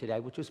communion today,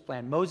 which was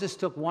planned. Moses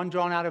took one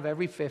drone out of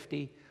every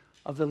 50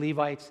 of the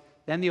Levites.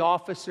 Then the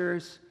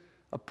officers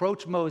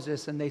approached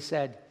Moses and they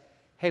said,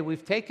 hey,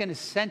 we've taken a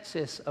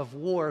census of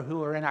war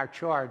who are in our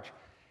charge,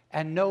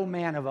 and no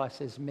man of us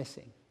is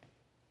missing.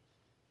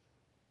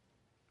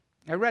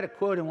 I read a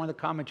quote in one of the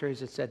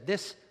commentaries that said,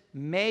 this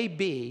may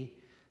be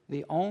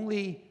the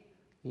only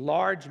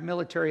large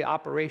military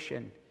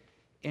operation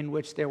in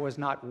which there was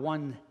not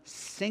one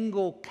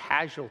single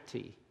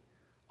casualty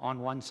on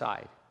one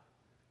side.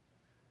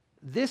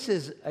 This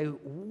is a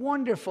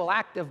wonderful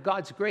act of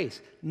God's grace.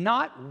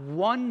 Not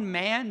one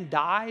man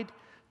died,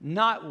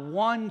 not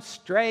one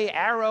stray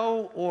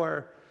arrow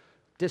or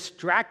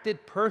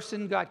distracted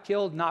person got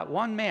killed, not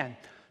one man.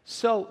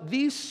 So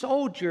these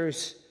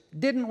soldiers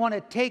didn't want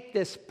to take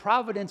this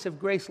providence of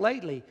grace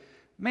lightly.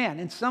 Man,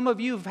 and some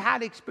of you have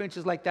had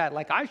experiences like that,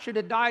 like I should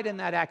have died in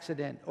that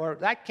accident, or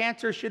that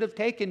cancer should have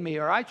taken me,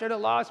 or I should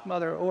have lost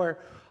mother, or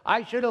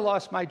I should have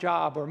lost my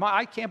job, or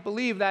I can't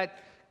believe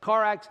that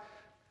car accident.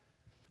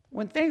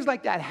 When things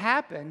like that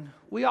happen,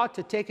 we ought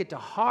to take it to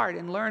heart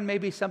and learn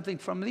maybe something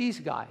from these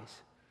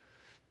guys.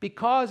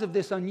 Because of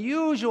this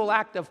unusual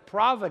act of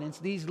providence,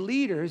 these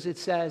leaders, it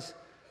says,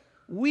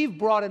 we've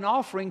brought an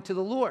offering to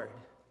the Lord.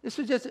 This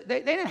was just,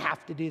 they didn't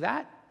have to do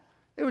that.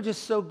 They were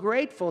just so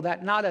grateful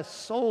that not a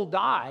soul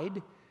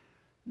died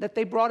that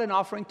they brought an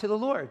offering to the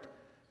Lord.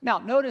 Now,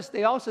 notice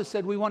they also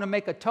said we want to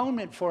make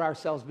atonement for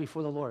ourselves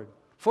before the Lord.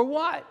 For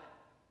what?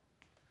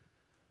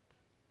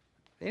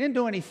 They didn't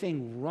do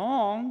anything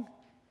wrong,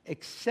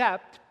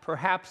 except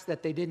perhaps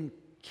that they didn't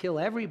kill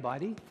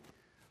everybody.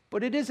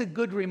 But it is a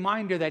good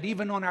reminder that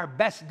even on our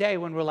best day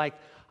when we're like,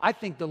 I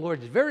think the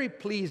Lord is very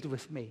pleased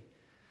with me,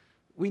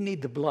 we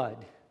need the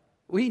blood.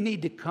 We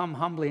need to come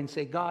humbly and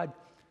say, God,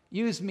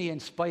 use me in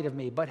spite of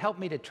me, but help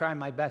me to try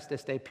my best to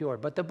stay pure.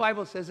 But the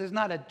Bible says there's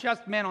not a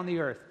just man on the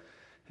earth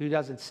who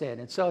doesn't sin.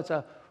 And so it's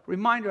a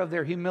reminder of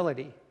their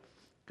humility.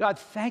 God,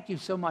 thank you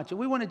so much. And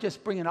we want to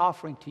just bring an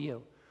offering to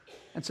you.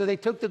 And so they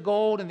took the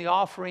gold and the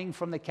offering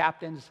from the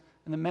captains,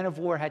 and the men of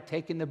war had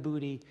taken the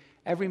booty,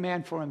 every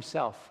man for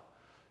himself.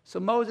 So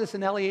Moses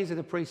and Eleazar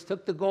the priest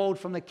took the gold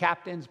from the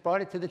captains,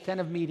 brought it to the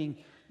tent of meeting.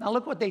 Now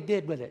look what they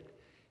did with it.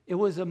 It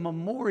was a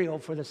memorial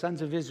for the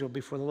sons of Israel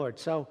before the Lord.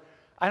 So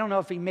I don't know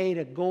if he made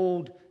a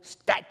gold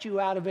statue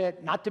out of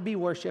it, not to be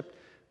worshipped,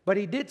 but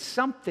he did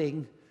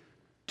something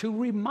to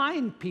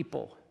remind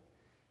people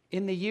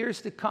in the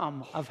years to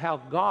come of how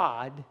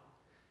God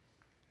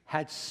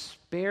had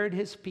spared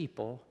his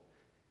people,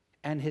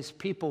 and his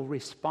people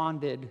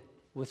responded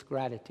with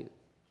gratitude.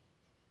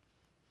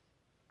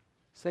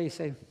 So you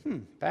say,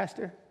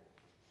 Pastor,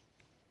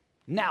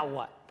 now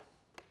what?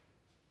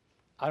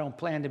 I don't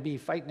plan to be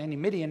fighting any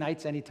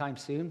Midianites anytime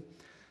soon.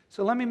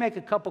 So let me make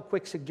a couple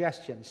quick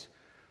suggestions.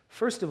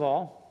 First of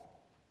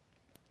all,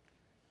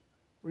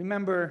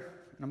 remember,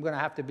 and I'm going to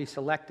have to be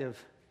selective,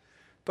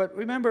 but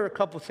remember a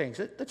couple things.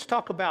 Let's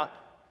talk about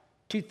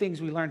two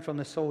things we learned from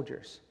the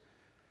soldiers.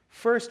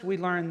 First, we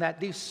learned that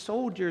these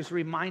soldiers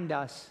remind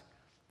us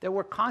that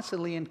we're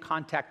constantly in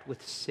contact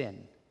with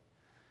sin.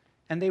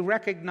 And they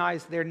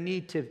recognize their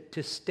need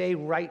to stay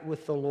right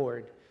with the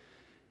Lord.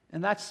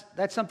 And that's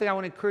something I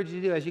want to encourage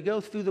you to do as you go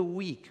through the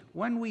week.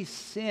 When we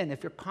sin,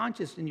 if you're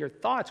conscious in your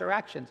thoughts or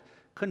actions,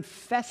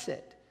 confess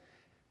it.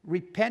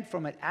 Repent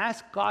from it.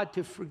 Ask God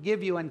to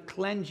forgive you and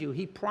cleanse you.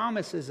 He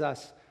promises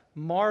us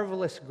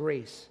marvelous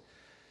grace.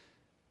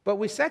 But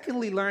we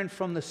secondly learned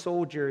from the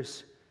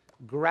soldiers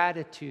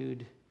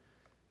gratitude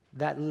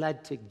that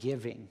led to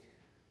giving.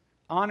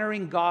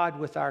 Honoring God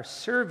with our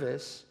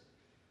service,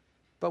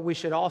 but we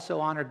should also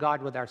honor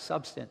God with our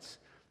substance.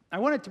 I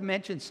wanted to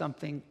mention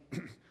something.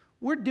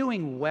 We're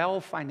doing well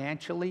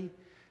financially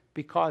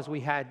because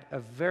we had a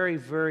very,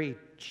 very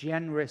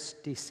generous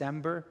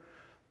December.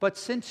 But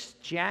since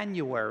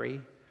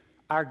January,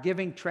 our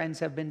giving trends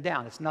have been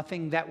down. It's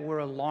nothing that we're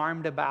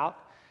alarmed about.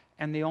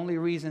 And the only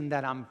reason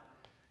that I'm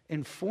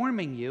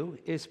informing you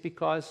is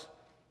because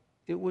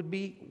it would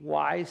be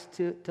wise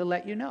to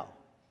let you know.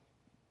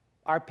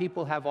 Our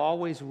people have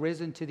always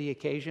risen to the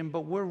occasion,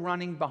 but we're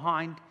running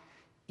behind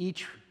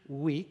each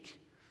week.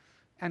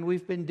 And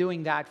we've been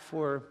doing that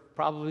for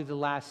probably the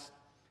last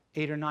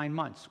 8 or 9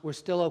 months. We're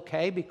still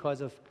okay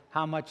because of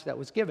how much that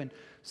was given.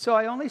 So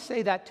I only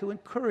say that to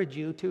encourage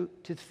you to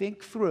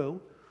think through,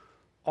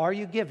 are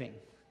you giving?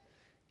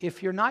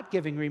 If you're not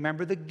giving,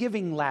 remember the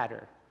giving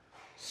ladder.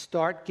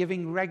 Start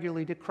giving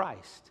regularly to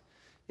Christ.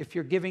 If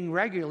you're giving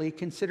regularly,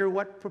 consider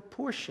what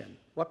proportion,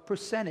 what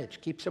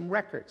percentage, keep some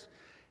records.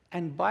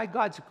 And by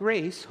God's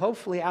grace,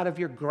 hopefully out of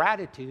your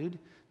gratitude,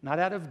 not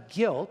out of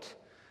guilt,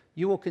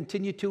 you will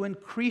continue to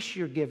increase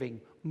your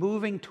giving,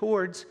 moving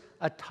towards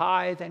a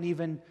tithe and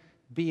even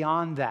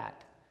beyond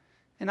that.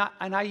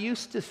 And I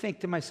used to think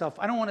to myself,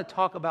 I don't want to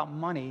talk about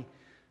money,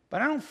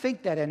 but I don't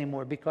think that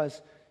anymore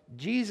because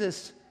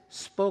Jesus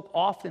spoke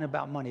often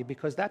about money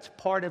because that's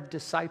part of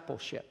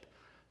discipleship.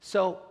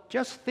 So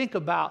just think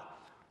about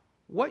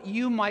what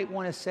you might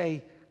want to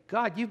say,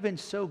 God, you've been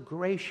so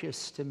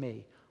gracious to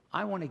me.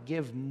 I want to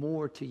give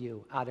more to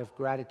you out of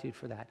gratitude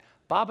for that.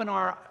 Bob and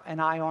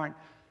I aren't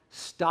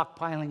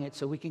stockpiling it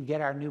so we can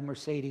get our new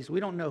Mercedes. We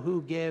don't know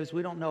who gives.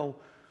 We don't know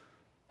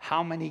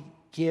how many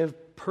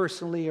give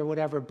personally or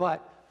whatever.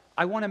 But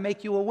I want to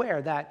make you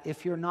aware that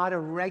if you're not a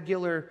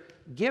regular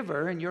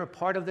giver and you're a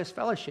part of this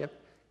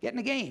fellowship, get in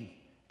the game.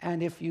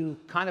 And if you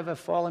kind of have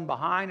fallen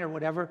behind or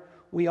whatever,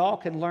 we all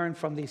can learn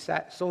from these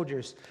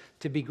soldiers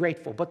to be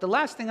grateful. But the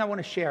last thing I want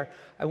to share,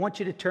 I want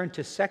you to turn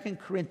to 2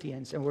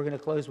 Corinthians, and we're going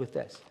to close with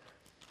this.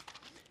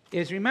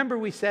 Is remember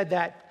we said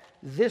that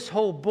this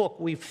whole book,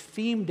 we've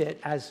themed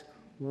it as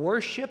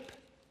worship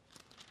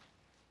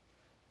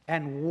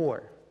and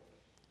war.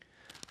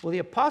 Well, the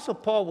Apostle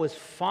Paul was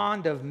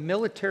fond of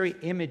military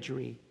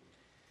imagery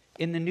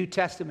in the New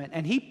Testament,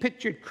 and he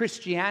pictured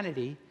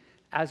Christianity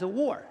as a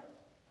war,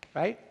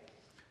 right?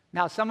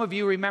 Now, some of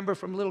you remember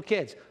from little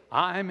kids,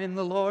 I'm in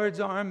the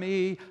Lord's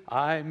army,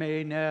 I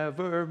may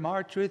never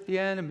march with the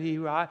enemy,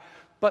 right?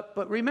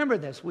 But remember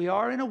this, we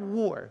are in a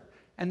war,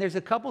 and there's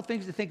a couple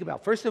things to think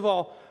about. First of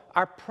all,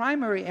 our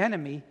primary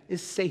enemy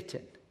is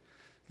Satan.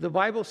 The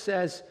Bible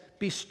says,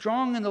 be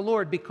strong in the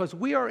Lord, because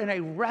we are in a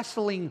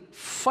wrestling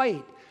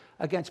fight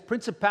against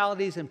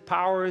principalities and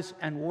powers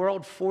and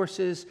world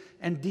forces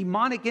and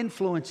demonic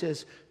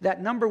influences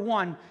that, number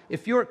one,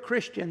 if you're a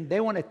Christian,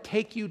 they want to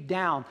take you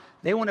down.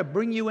 They want to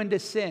bring you into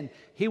sin.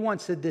 He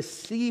wants to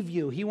deceive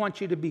you. He wants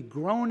you to be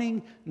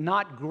groaning,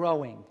 not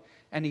growing.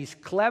 And he's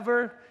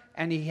clever,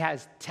 and he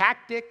has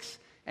tactics,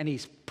 and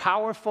he's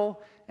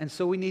powerful. And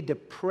so we need to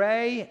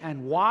pray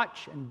and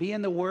watch and be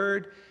in the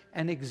Word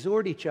and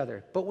exhort each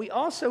other. But we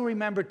also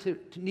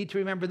need to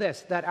remember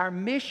this, that our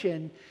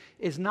mission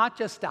is not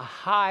just to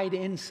hide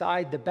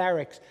inside the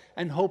barracks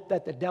and hope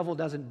that the devil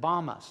doesn't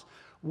bomb us.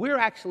 We're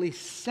actually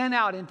sent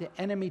out into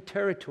enemy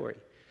territory.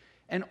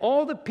 And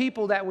all the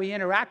people that we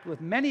interact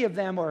with, many of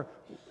them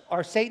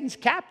are Satan's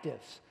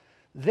captives.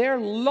 They're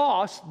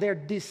lost, they're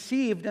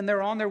deceived, and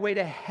they're on their way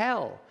to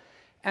hell.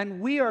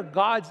 And we are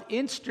God's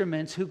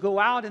instruments who go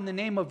out in the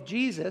name of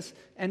Jesus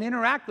and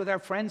interact with our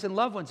friends and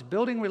loved ones,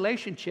 building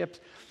relationships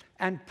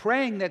and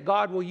praying that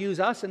God will use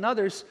us and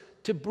others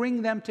to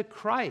bring them to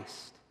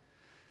Christ.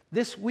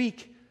 This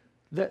week,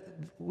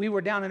 we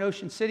were down in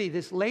Ocean City.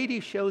 This lady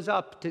shows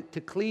up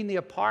to clean the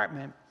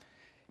apartment.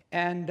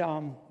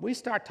 And we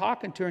start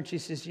talking to her, and she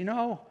says, you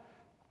know,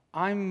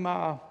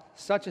 I'm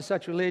such and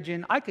such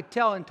religion. I could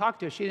tell and talk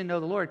to her. She didn't know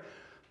the Lord.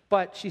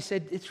 But she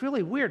said, it's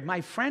really weird. My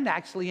friend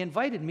actually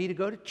invited me to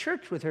go to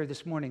church with her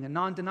this morning, a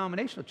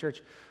non-denominational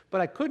church.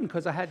 But I couldn't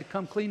because I had to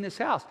come clean this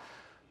house.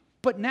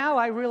 But now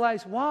I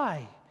realize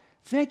why.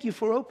 Thank you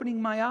for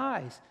opening my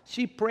eyes.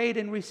 She prayed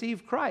and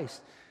received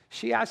Christ.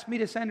 She asked me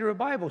to send her a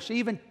Bible. She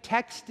even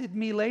texted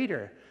me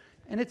later.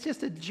 And it's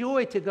just a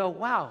joy to go,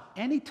 wow,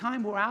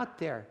 anytime we're out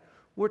there,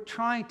 we're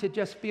trying to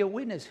just be a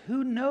witness.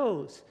 Who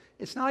knows?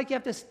 It's not like you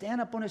have to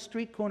stand up on a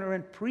street corner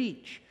and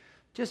preach.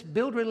 Just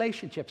build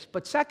relationships.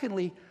 But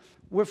secondly,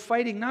 we're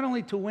fighting not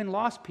only to win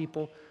lost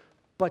people,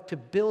 but to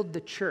build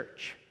the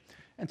church.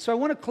 And so I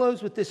want to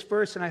close with this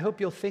verse, and I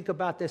hope you'll think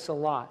about this a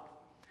lot,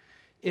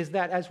 is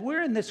that as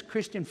we're in this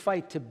Christian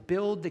fight to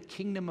build the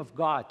kingdom of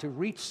God, to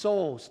reach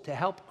souls, to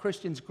help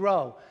Christians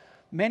grow,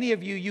 many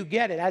of you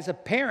get it. As a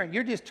parent,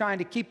 you're just trying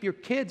to keep your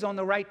kids on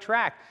the right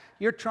track.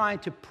 You're trying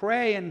to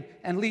pray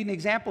and lead an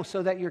example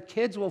so that your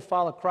kids will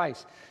follow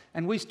Christ.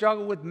 And we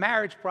struggle with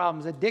marriage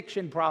problems,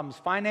 addiction problems,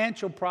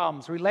 financial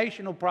problems,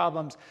 relational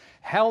problems,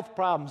 health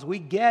problems. We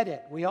get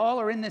it. We all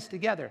are in this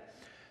together.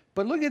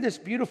 But look at this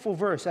beautiful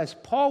verse. As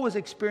Paul was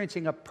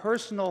experiencing a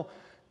personal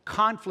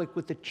conflict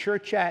with the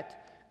church at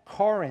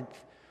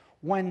Corinth,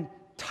 when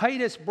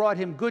Titus brought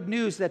him good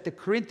news that the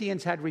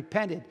Corinthians had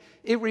repented,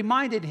 it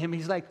reminded him,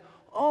 he's like,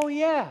 oh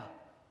yeah,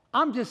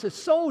 I'm just a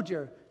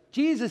soldier.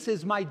 Jesus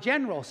is my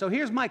general. So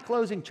here's my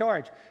closing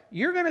charge.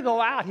 You're going to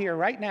go out here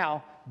right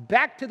now,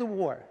 back to the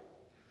war.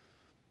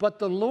 But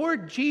the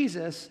Lord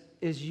Jesus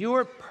is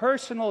your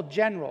personal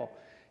general.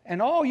 And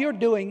all you're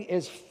doing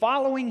is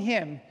following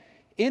him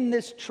in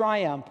this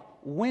triumph,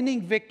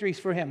 winning victories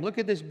for him. Look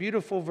at this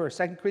beautiful verse,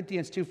 2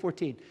 Corinthians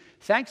 2:14.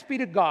 Thanks be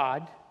to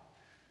God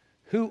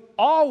who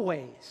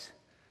always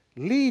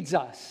leads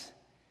us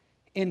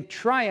in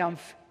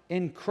triumph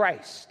in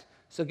Christ.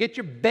 So get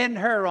your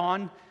Ben-Hur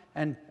on,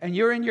 and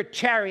you're in your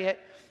chariot,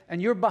 and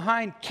you're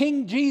behind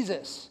King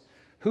Jesus,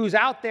 who's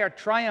out there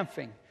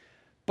triumphing.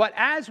 But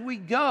as we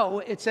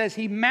go, it says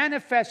he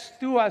manifests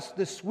through us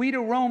the sweet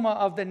aroma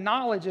of the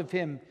knowledge of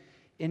him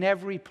in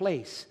every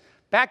place.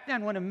 Back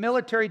then, when a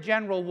military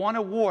general won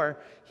a war,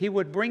 he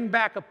would bring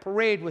back a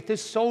parade with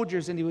his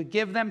soldiers, and he would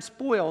give them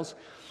spoils,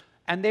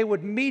 and they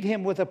would meet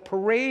him with a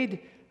parade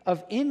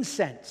of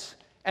incense.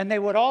 And they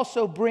would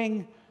also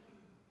bring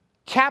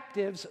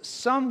captives,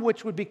 some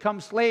which would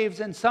become slaves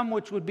and some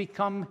which would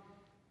become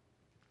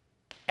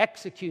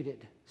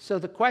executed. So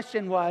the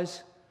question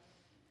was,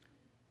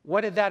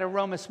 what did that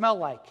aroma smell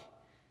like?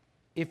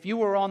 If you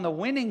were on the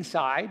winning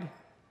side,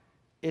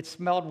 it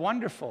smelled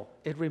wonderful.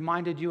 It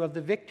reminded you of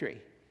the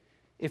victory.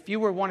 If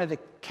you were one of the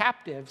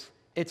captives,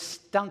 it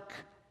stunk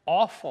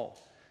awful.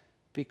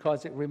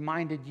 because it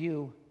reminded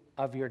you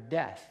of your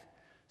death.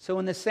 So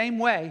in the same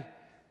way,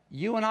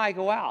 you and I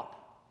go out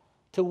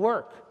to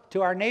work,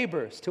 to our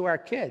neighbors, to our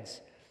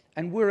kids,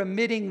 and we're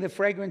emitting the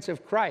fragrance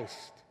of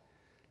Christ.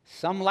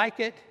 Some like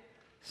it,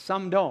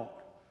 some don't.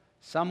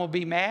 Some will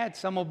be mad,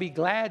 some will be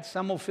glad,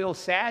 some will feel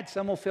sad,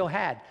 some will feel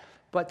had.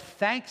 But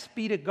thanks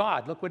be to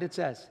God. Look what it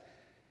says.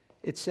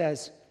 It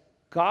says,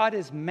 God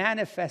is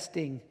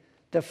manifesting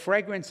the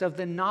fragrance of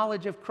the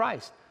knowledge of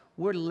Christ.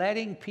 We're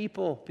letting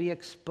people be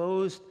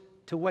exposed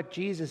to what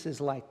Jesus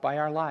is like by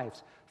our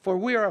lives. For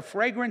we are a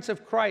fragrance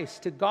of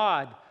Christ to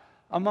God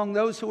among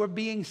those who are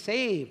being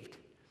saved.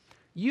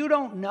 You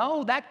don't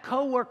know. That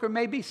coworker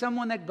may be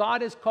someone that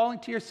God is calling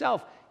to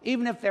yourself,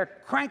 even if they're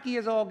cranky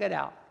as all get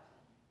out.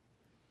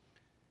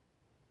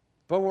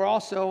 But we're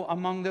also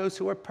among those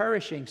who are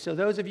perishing. So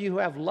those of you who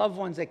have loved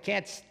ones that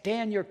can't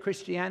stand your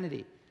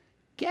Christianity,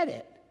 get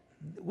it.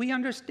 We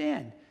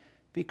understand.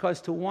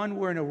 Because to one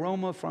we're an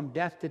aroma from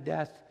death to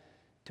death,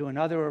 to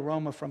another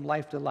aroma from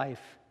life to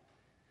life.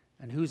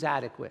 And who's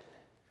adequate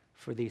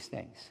for these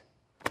things?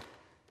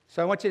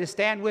 So I want you to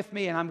stand with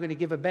me, and I'm going to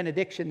give a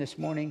benediction this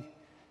morning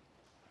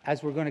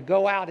as we're going to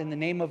go out in the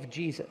name of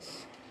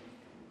Jesus.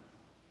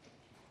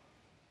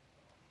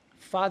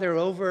 Father,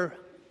 over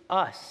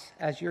us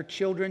as your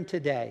children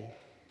today,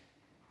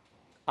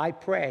 I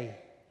pray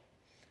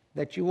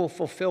that you will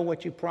fulfill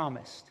what you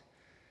promised,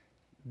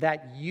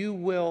 that you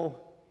will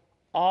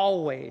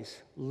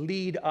always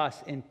lead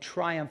us in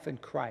triumph in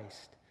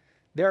Christ.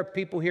 There are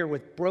people here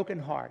with broken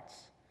hearts.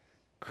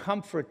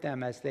 Comfort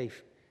them as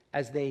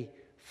they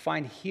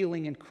find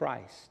healing in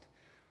Christ.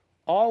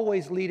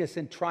 Always lead us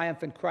in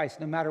triumph in Christ,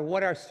 no matter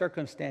what our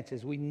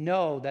circumstances. We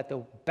know that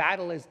the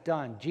battle is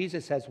done.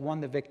 Jesus has won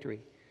the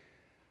victory.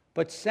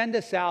 But send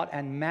us out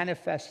and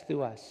manifest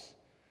through us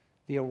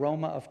the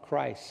aroma of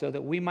Christ so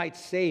that we might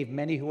save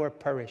many who are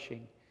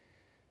perishing.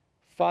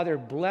 Father,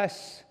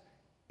 bless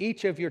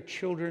each of your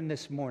children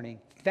this morning.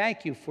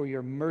 Thank you for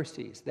your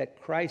mercies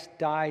that Christ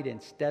died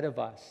instead of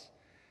us.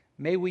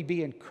 May we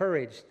be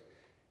encouraged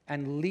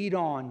and lead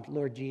on,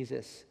 Lord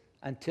Jesus,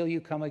 until you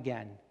come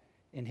again.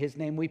 In his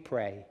name we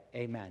pray.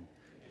 Amen.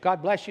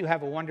 God bless you.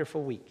 Have a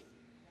wonderful week.